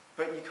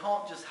 But you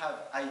can't just have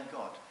a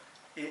God.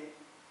 It,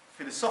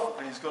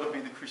 philosophically, has got to be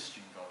the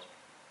Christian God.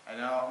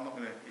 And I'm not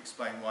going to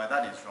explain why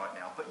that is right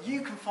now, but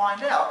you can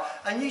find out,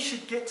 and you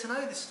should get to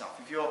know this stuff.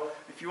 If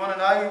you want to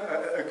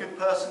know a good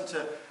person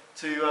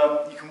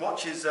you can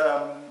watch his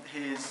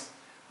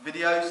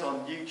videos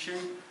on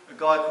YouTube. A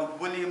guy called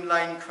William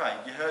Lane Craig.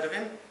 You heard of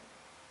him?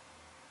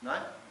 No?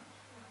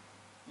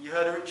 You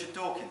heard of Richard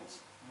Dawkins?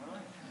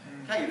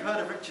 Okay, you've heard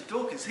of Richard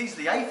Dawkins. He's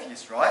the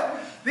atheist, right?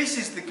 This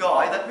is the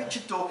guy that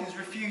Richard Dawkins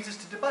refuses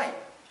to debate.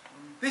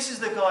 This is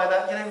the guy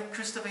that,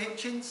 Christopher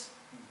Hitchens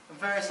and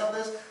various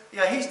others.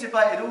 He's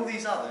debated all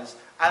these others,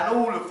 and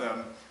all of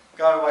them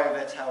go away with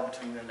their tail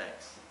between their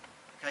legs.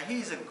 Okay,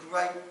 he's a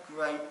great,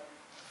 great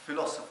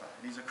philosopher,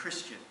 and he's a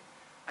Christian.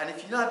 And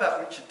if you know about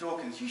Richard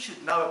Dawkins, you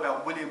should know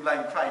about William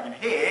Lane Craig and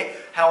hear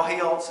how he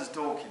answers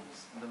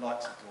Dawkins and the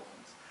likes of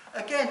Dawkins.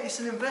 Again, it's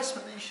an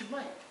investment that you should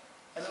make,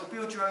 and it will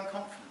build your own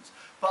confidence.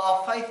 But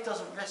our faith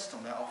doesn't rest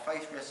on that. Our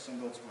faith rests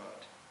on God's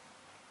word.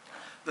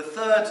 The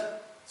third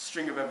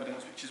string of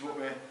evidence, which is what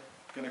we're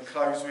going to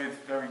close with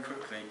very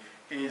quickly,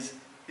 is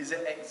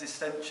it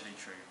existentially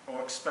true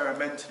or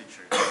experimentally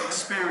true?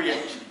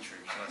 Experientially true,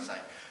 shall I say.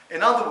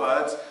 In other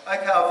words,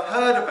 okay, I've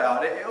heard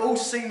about it, it all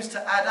seems to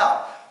add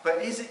up,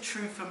 but is it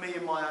true for me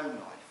in my own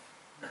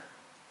life?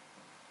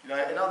 You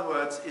know, in other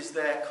words, is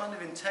there kind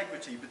of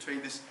integrity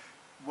between this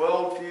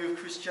worldview of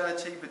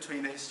Christianity,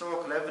 between the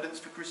historical evidence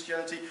for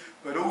Christianity,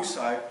 but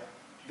also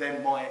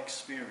then my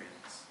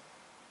experience?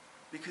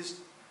 Because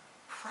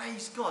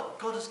praise God,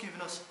 God has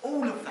given us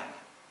all of that.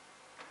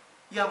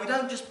 Yeah, we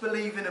don't just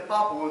believe in a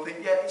bubble and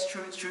think, yeah, it's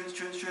true, it's true, it's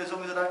true, it's true, as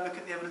long as I don't look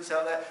at the evidence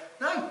out there.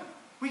 No,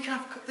 we can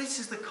have, this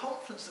is the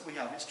confidence that we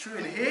have. It's true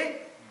in here,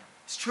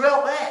 it's true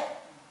out there.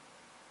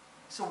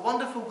 It's a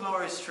wonderful,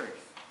 glorious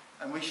truth,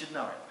 and we should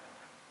know it.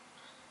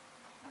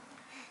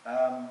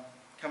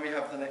 Can we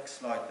have the next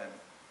slide then?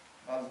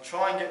 I'll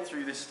try and get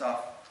through this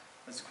stuff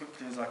as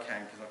quickly as I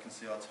can, because I can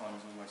see our time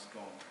is almost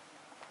gone.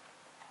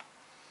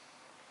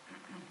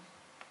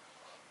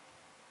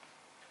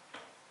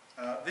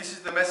 This is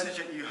the message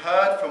that you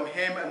heard from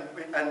him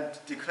and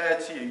declared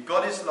to you.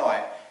 God is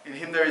light. In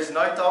him there is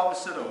no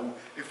darkness at all.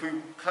 If we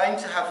claim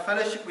to have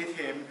fellowship with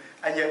him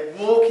and yet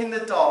walk in the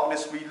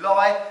darkness, we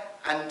lie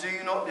and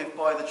do not live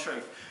by the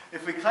truth.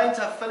 If we claim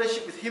to have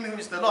fellowship with him who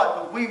is the light,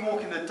 but we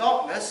walk in the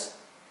darkness,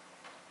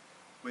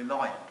 we're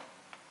lying.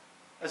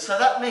 And so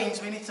that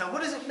means we need to know,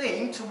 what does it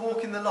mean to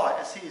walk in the light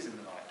as he is in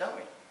the light, don't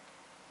we?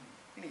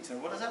 We need to know,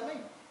 what does that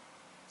mean?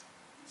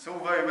 It's all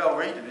very well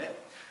reading it.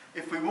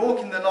 If we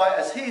walk in the light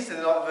as he is in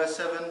the light, verse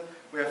 7,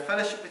 we have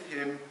fellowship with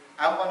him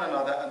and one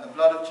another, and the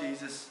blood of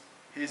Jesus,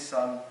 his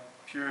Son,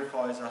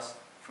 purifies us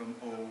from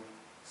all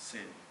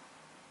sin.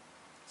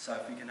 So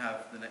if we can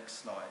have the next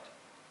slide.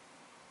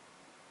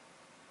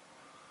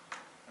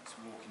 That's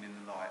walking in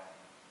the light.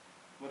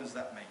 What does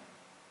that mean?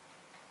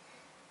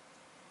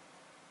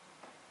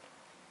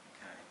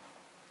 Okay.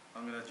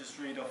 I'm going to just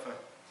read off a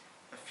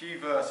few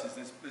verses.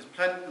 There's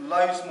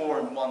loads more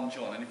in 1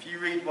 John, and if you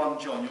read 1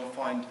 John, you'll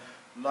find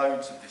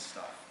loads of this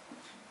stuff.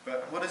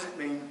 But what does it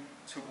mean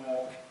to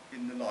walk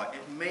in the light?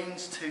 It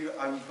means to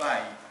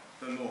obey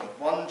the Lord.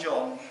 1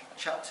 John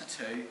chapter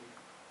 2,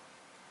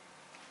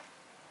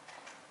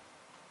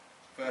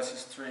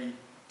 verses 3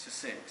 to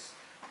 6.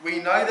 We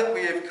know that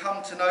we have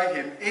come to know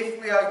him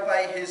if we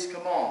obey his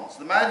commands.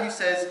 The man who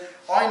says,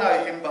 I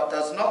know him, but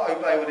does not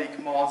obey what he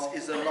commands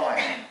is a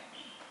liar,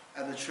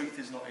 and the truth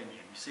is not in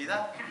him. You see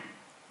that?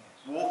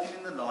 Walking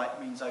in the light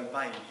means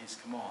obeying his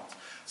commands.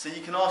 So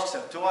you can ask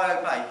yourself, do I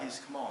obey his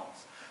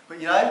commands?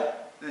 But you know,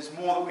 there's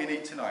more that we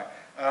need to know.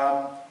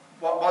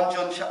 1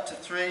 John chapter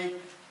 3,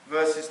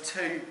 verses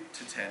 2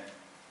 to 10.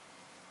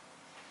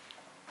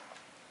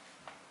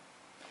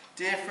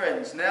 Dear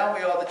friends, now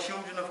we are the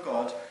children of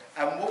God,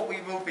 and what we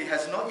will be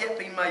has not yet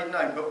been made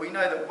known, but we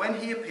know that when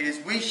he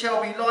appears, we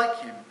shall be like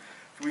him,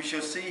 for we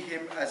shall see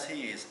him as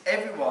he is.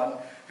 Everyone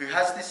who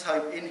has this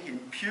hope in him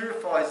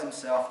purifies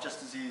himself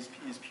just as he is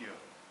pure.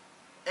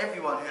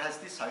 Everyone who has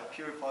this hope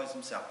purifies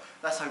himself.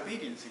 That's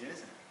obedience here,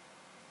 isn't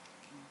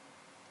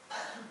it?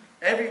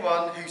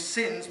 Everyone who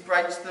sins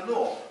breaks the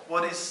law.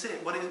 What is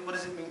sin? What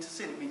does it mean to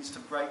sin? It means to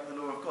break the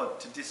law of God,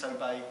 to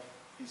disobey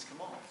his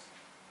commands.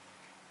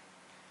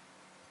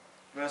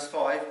 Verse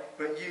 5,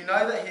 but you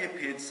know that he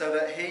appeared so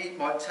that he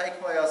might take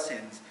away our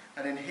sins,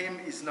 and in him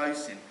is no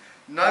sin.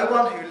 No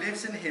one who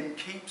lives in him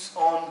keeps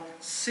on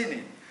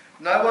sinning.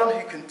 No one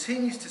who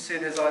continues to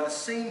sin has either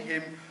seen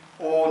him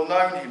or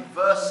known him.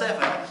 Verse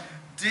 7,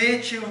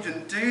 dear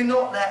children, do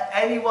not let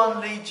anyone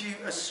lead you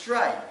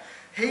astray.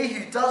 He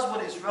who does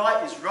what is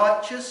right is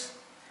righteous,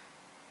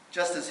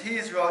 just as he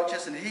is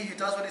righteous, and he who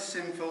does what is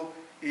sinful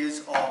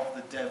is of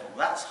the devil.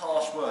 That's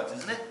harsh words,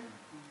 isn't it?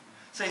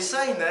 So he's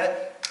saying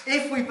there,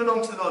 if we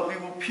belong to the Lord,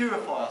 we will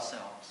purify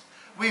ourselves.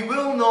 We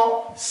will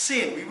not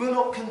sin. We will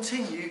not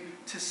continue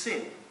to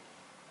sin.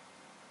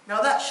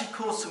 Now that should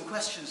cause some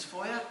questions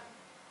for you.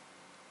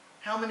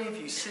 How many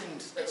of you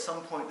sinned at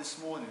some point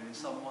this morning in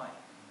some way?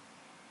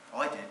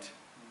 I did.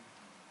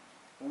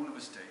 All of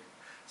us do.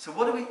 So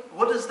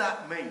what does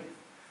that mean?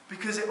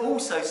 Because it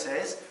also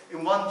says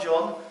in 1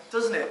 John,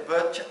 doesn't it,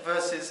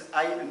 verses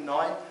 8 and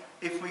 9,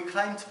 if we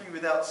claim to be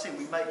without sin,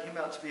 we make him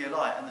out to be a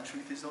liar and the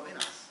truth is not in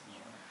us.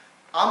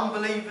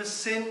 Unbelievers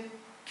sin,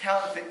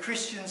 counterfeit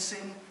Christians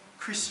sin,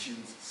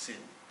 Christians sin.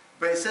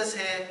 But it says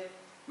here,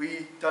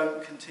 we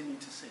don't continue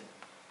to sin.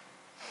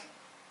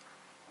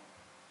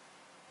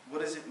 What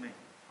does it mean?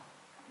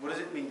 What does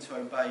it mean to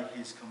obey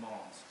his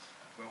commands?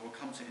 Well, we'll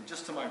come to it in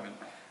just a moment.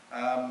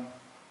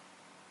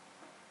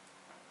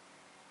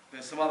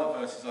 There's some other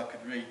verses I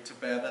could read to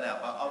bear that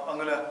out. But I'm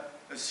going to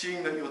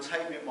assume that you'll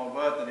take me at my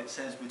word that it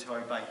says we're to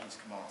obey his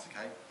commands,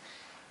 okay?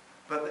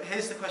 But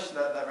here's the question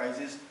that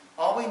raises.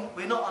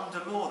 We're not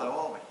under law though,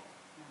 are we?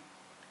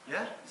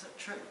 Yeah? Is that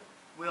true?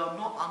 We are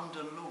not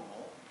under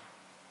law.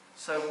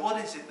 So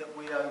what is it that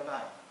we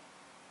obey?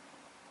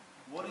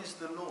 What is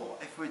the law?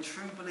 If we're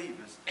true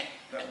believers,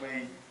 that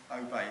we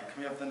obey. Can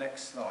we have the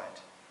next slide?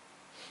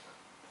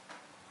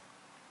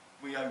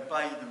 We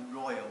obey the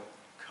royal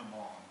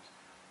command.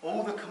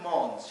 All the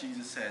commands,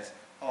 Jesus says,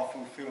 are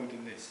fulfilled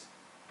in this.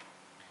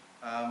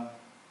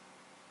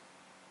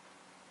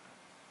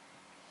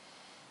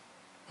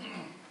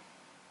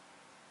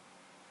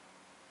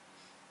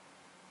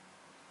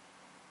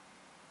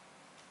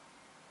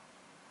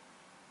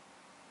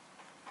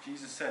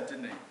 Jesus said,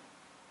 didn't he?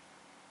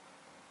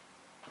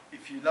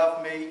 If you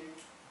love me,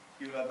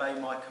 you'll obey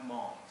my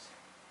commands.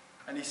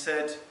 And he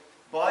said,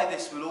 by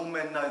this will all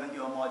men know that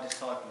you are my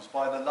disciples,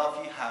 by the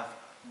love you have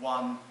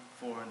one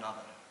for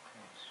another.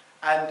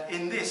 And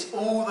in this,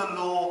 all the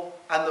law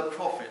and the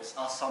prophets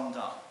are summed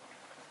up.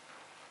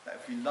 That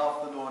if we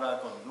love the Lord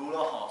our God with all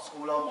our hearts,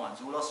 all our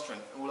minds, all our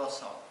strength, all our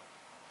soul,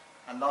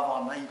 and love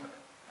our neighbour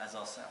as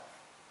ourselves.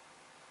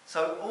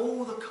 So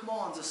all the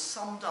commands are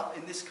summed up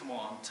in this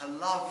command to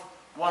love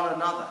one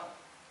another.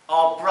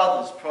 Our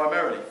brothers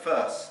primarily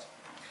first.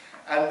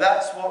 And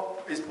that's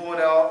what is borne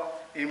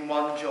out in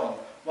 1 John.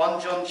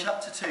 1 John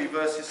chapter 2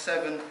 verses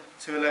 7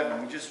 to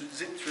 11. We'll just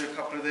zip through a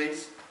couple of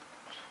these.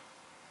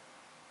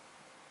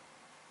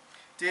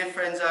 Dear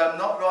friends, I am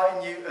not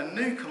writing you a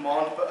new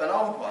command, but an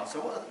old one. So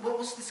what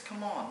was this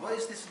command? What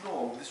is this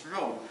law, this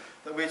rule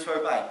that we're to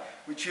obey,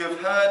 which you have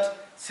heard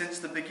since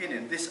the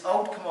beginning? This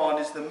old command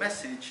is the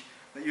message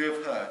that you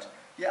have heard.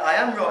 Yet I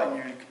am writing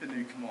you a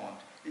new command.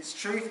 Its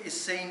truth is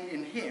seen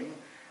in him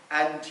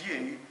and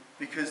you,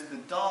 because the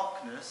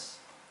darkness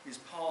is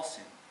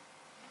passing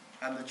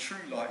and the true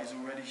light is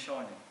already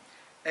shining.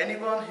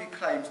 Anyone who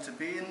claims to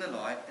be in the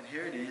light, and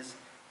here it is,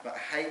 but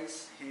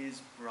hates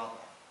his brother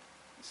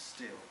is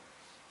still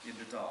in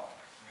the dark.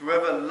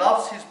 Whoever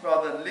loves his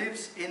brother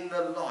lives in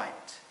the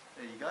light.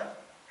 There you go.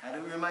 How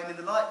do we remain in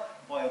the light?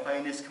 By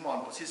obeying his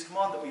command. What's his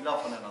command? That we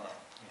love one another.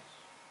 Yes.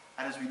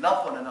 And as we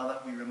love one another,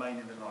 we remain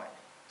in the light.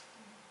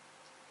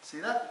 See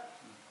that?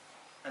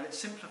 And it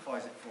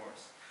simplifies it for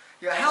us.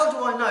 Yeah, how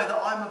do I know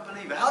that I'm a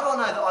believer? How do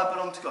I know that I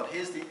belong to God?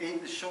 Here's the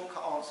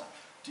shortcut answer.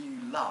 Do you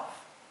love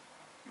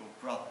your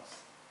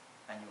brothers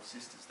and your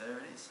sisters? There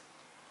it is.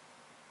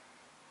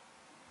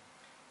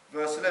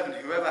 Verse 11,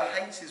 whoever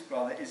hates his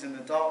brother is in the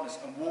darkness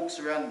and walks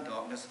around in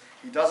darkness.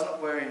 He does not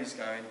know where he is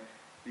going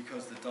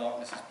because the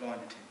darkness has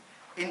blinded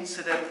him.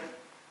 Incidentally,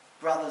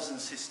 brothers and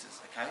sisters,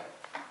 okay?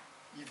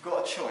 You've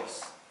got a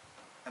choice.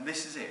 And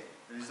this is it.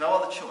 There is no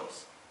other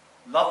choice.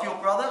 Love your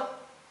brother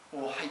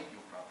or hate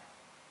your brother.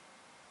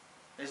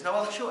 There's no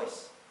other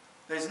choice.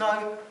 There's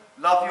no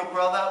love your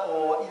brother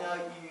or,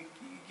 you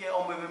get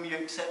on with him, you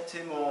accept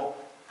him or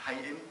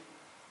hate him.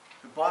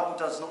 The Bible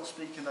does not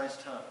speak in those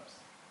terms.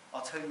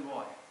 I'll tell you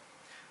why.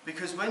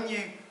 Because when you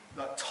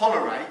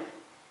tolerate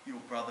your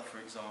brother, for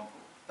example,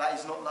 that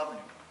is not loving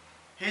him.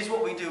 Here's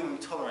what we do when we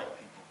tolerate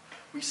people.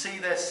 We see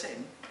their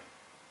sin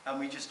and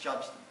we just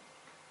judge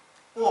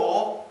them.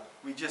 Or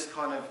we just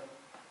kind of,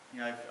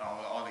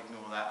 I'll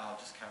ignore that, I'll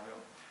just carry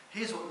on.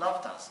 Here's what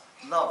love does.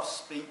 Love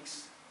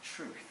speaks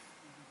truth.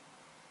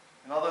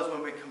 In other words,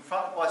 when we're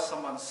confronted by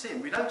someone's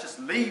sin, we don't just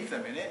leave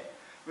them in it.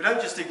 We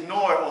don't just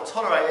ignore it or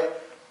tolerate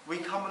it. We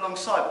come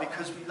alongside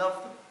because we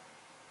love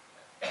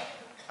them.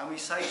 And we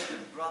say to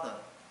them, brother,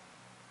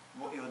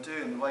 what you're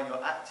doing, the way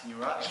you're acting,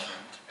 your attitude,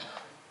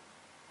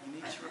 you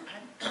need to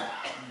repent.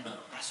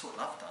 That's what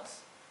love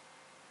does.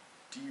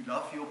 Do you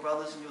love your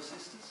brothers and your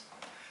sisters?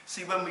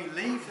 See, when we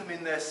leave them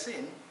in their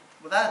sin,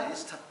 well, that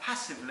is to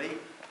passively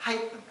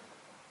hate them,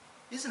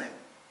 isn't it?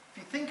 If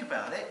you think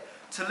about it,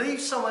 to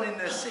leave someone in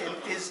their sin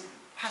is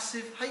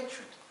passive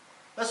hatred.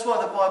 That's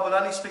why the Bible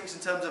only speaks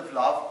in terms of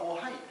love or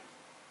hate,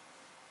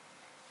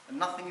 and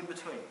nothing in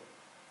between.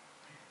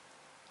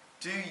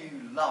 Do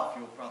you love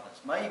your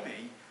brothers?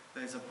 Maybe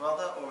there's a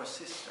brother or a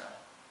sister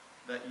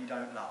that you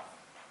don't love.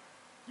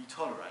 You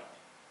tolerate,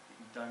 but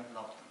you don't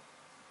love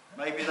them.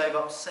 Maybe they've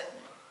upset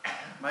you.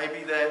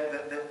 Maybe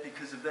they're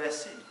because of their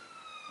sin.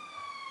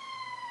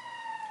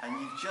 And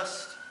you've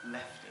just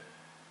left it.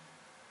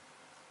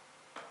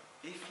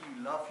 If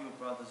you love your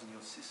brothers and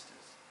your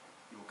sisters,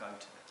 you'll go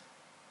to them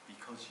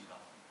because you love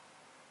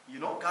them.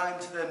 You're not going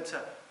to them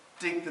to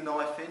dig the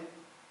knife in.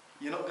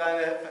 You're not going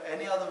there for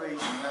any other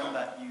reason than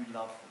that you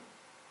love them.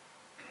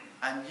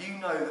 And you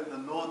know that the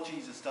Lord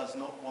Jesus does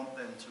not want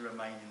them to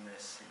remain in their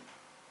sin.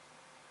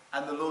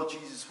 And the Lord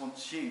Jesus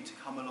wants you to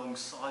come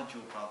alongside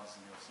your brothers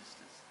and your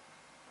sisters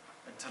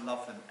and to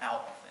love them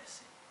out of their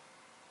sin.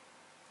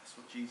 That's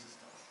what Jesus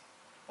does.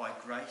 By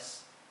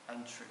grace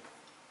and truth.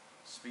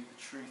 Speak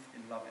the truth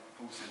in love, it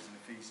Paul says in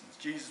Ephesians.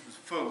 Jesus was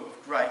full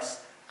of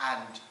grace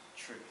and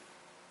truth.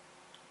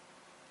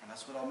 And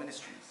that's what our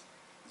ministry is,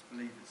 as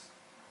believers.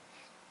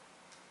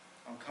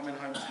 I'm coming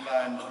home to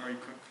land very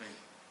quickly.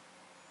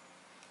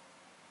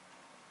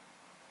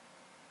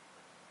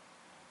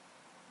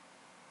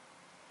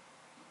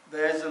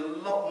 There's a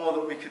lot more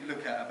that we could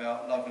look at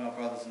about loving our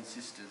brothers and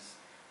sisters.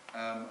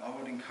 I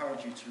would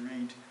encourage you to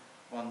read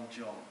 1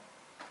 John.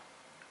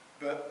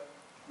 But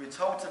we're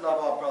told to love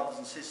our brothers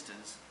and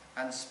sisters,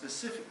 and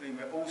specifically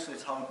we're also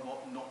told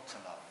what not to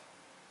love.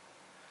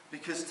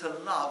 Because to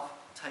love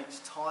takes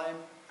time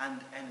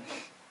and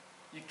energy.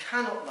 You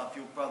cannot love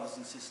your brothers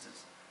and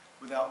sisters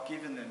without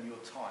giving them your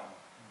time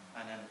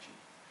and energy.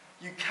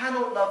 You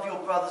cannot love your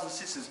brothers and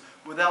sisters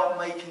without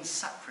making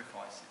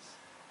sacrifices.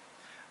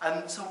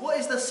 And so what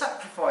is the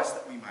sacrifice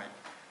that we make?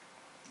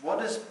 What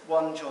does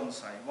 1 John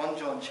say? 1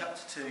 John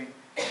chapter 2,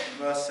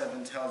 verse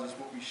 7 tells us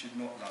what we should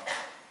not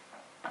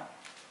love.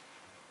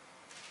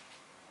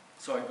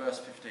 Sorry, verse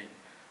 15.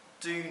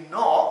 Do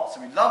not,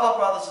 so we love our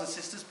brothers and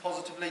sisters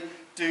positively,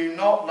 do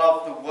not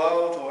love the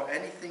world or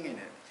anything in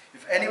it.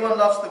 If anyone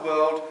loves the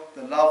world,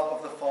 the love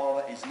of the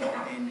Father is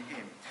not in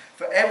him.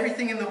 For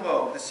everything in the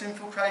world, the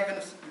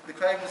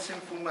craving of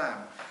sinful man,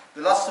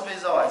 the lust of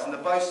his eyes, and the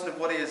boasting of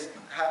what he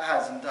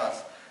has and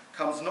does,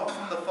 comes not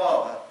from the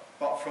Father,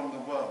 but from the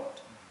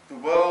world. The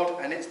world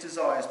and its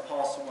desires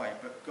pass away,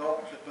 but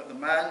the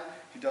man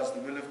who does the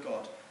will of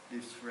God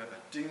lives forever.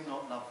 Do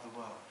not love the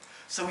world.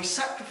 So we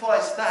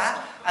sacrifice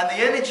that, and the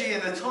energy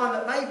and the time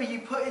that maybe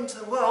you put into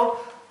the world,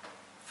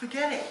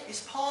 forget it,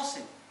 it's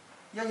passing.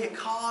 You know, your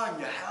car and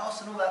your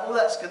house and all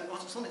that's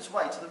it's on its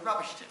way to the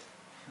rubbish tip.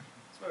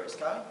 That's where it's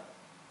going.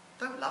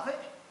 Don't love it.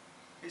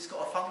 It's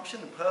got a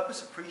function and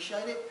purpose,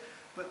 appreciate it,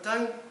 but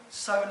don't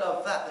so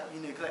love that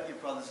you neglect your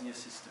brothers and your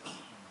sisters.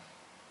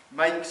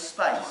 Make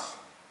space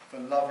for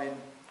loving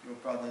your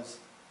brothers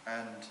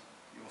and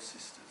your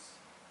sisters.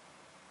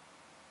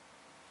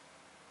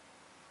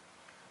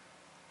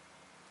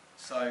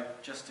 So,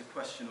 just a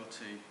question or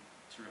two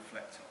to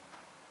reflect on.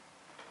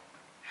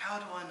 How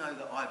do I know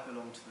that I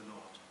belong to the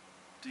Lord?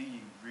 Do you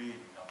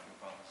really love your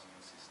brothers and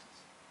your sisters?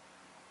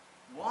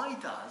 Why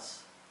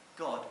does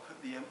God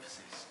put the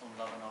emphasis on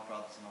loving our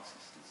brothers and our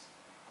sisters?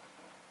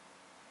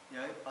 You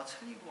know, I'll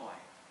tell you why.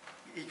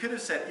 He could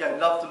have said,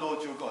 love the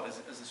Lord your God, as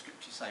the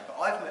scriptures say. But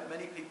I've met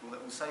many people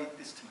that will say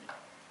this to me.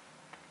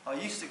 I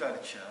used to go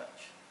to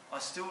church. I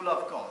still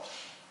love God,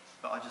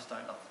 but I just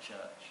don't love the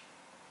church.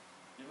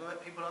 You ever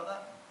met people like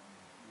that?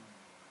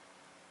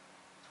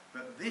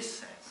 But this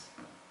says,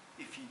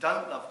 if you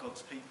don't love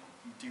God's people,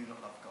 you do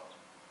not love God.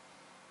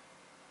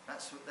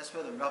 That's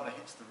where the rubber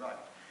hits the road.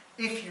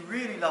 If you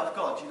really love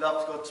God, you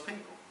love God's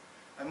people.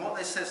 And what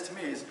this says to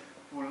me is,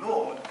 well,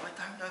 Lord, I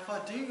don't know if I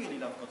do really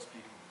love God's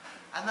people.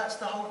 And that's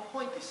the whole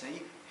point, you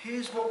see.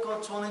 Here's what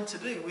God's wanting to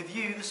do with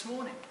you this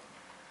morning.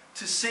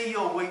 To see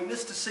your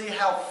weakness, to see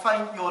how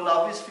faint your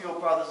love is for your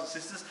brothers and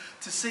sisters,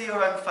 to see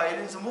your own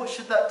failings. And what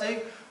should that do?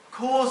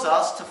 Cause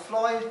us to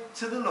fly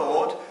to the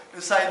Lord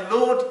and say,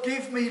 Lord,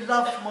 give me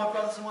love for my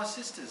brothers and my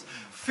sisters.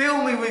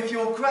 Fill me with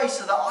your grace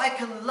so that I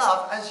can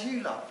love as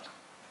you loved.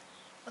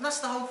 And that's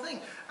the whole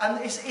thing.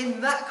 And it's in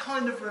that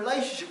kind of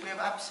relationship we have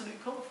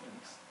absolute confidence.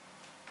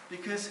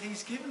 Because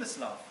he's given us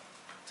love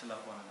to love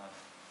one another.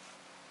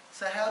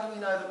 So how do we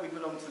know that we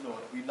belong to the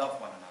Lord? We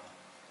love one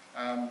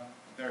another.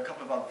 There are a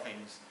couple of other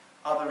things.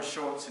 Other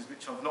assurances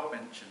which I've not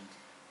mentioned,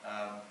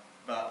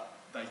 but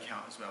they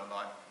count as well,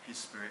 like his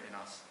Spirit in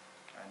us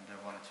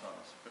and one or two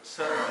others. But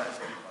certainly that is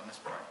a big one. Let's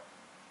pray.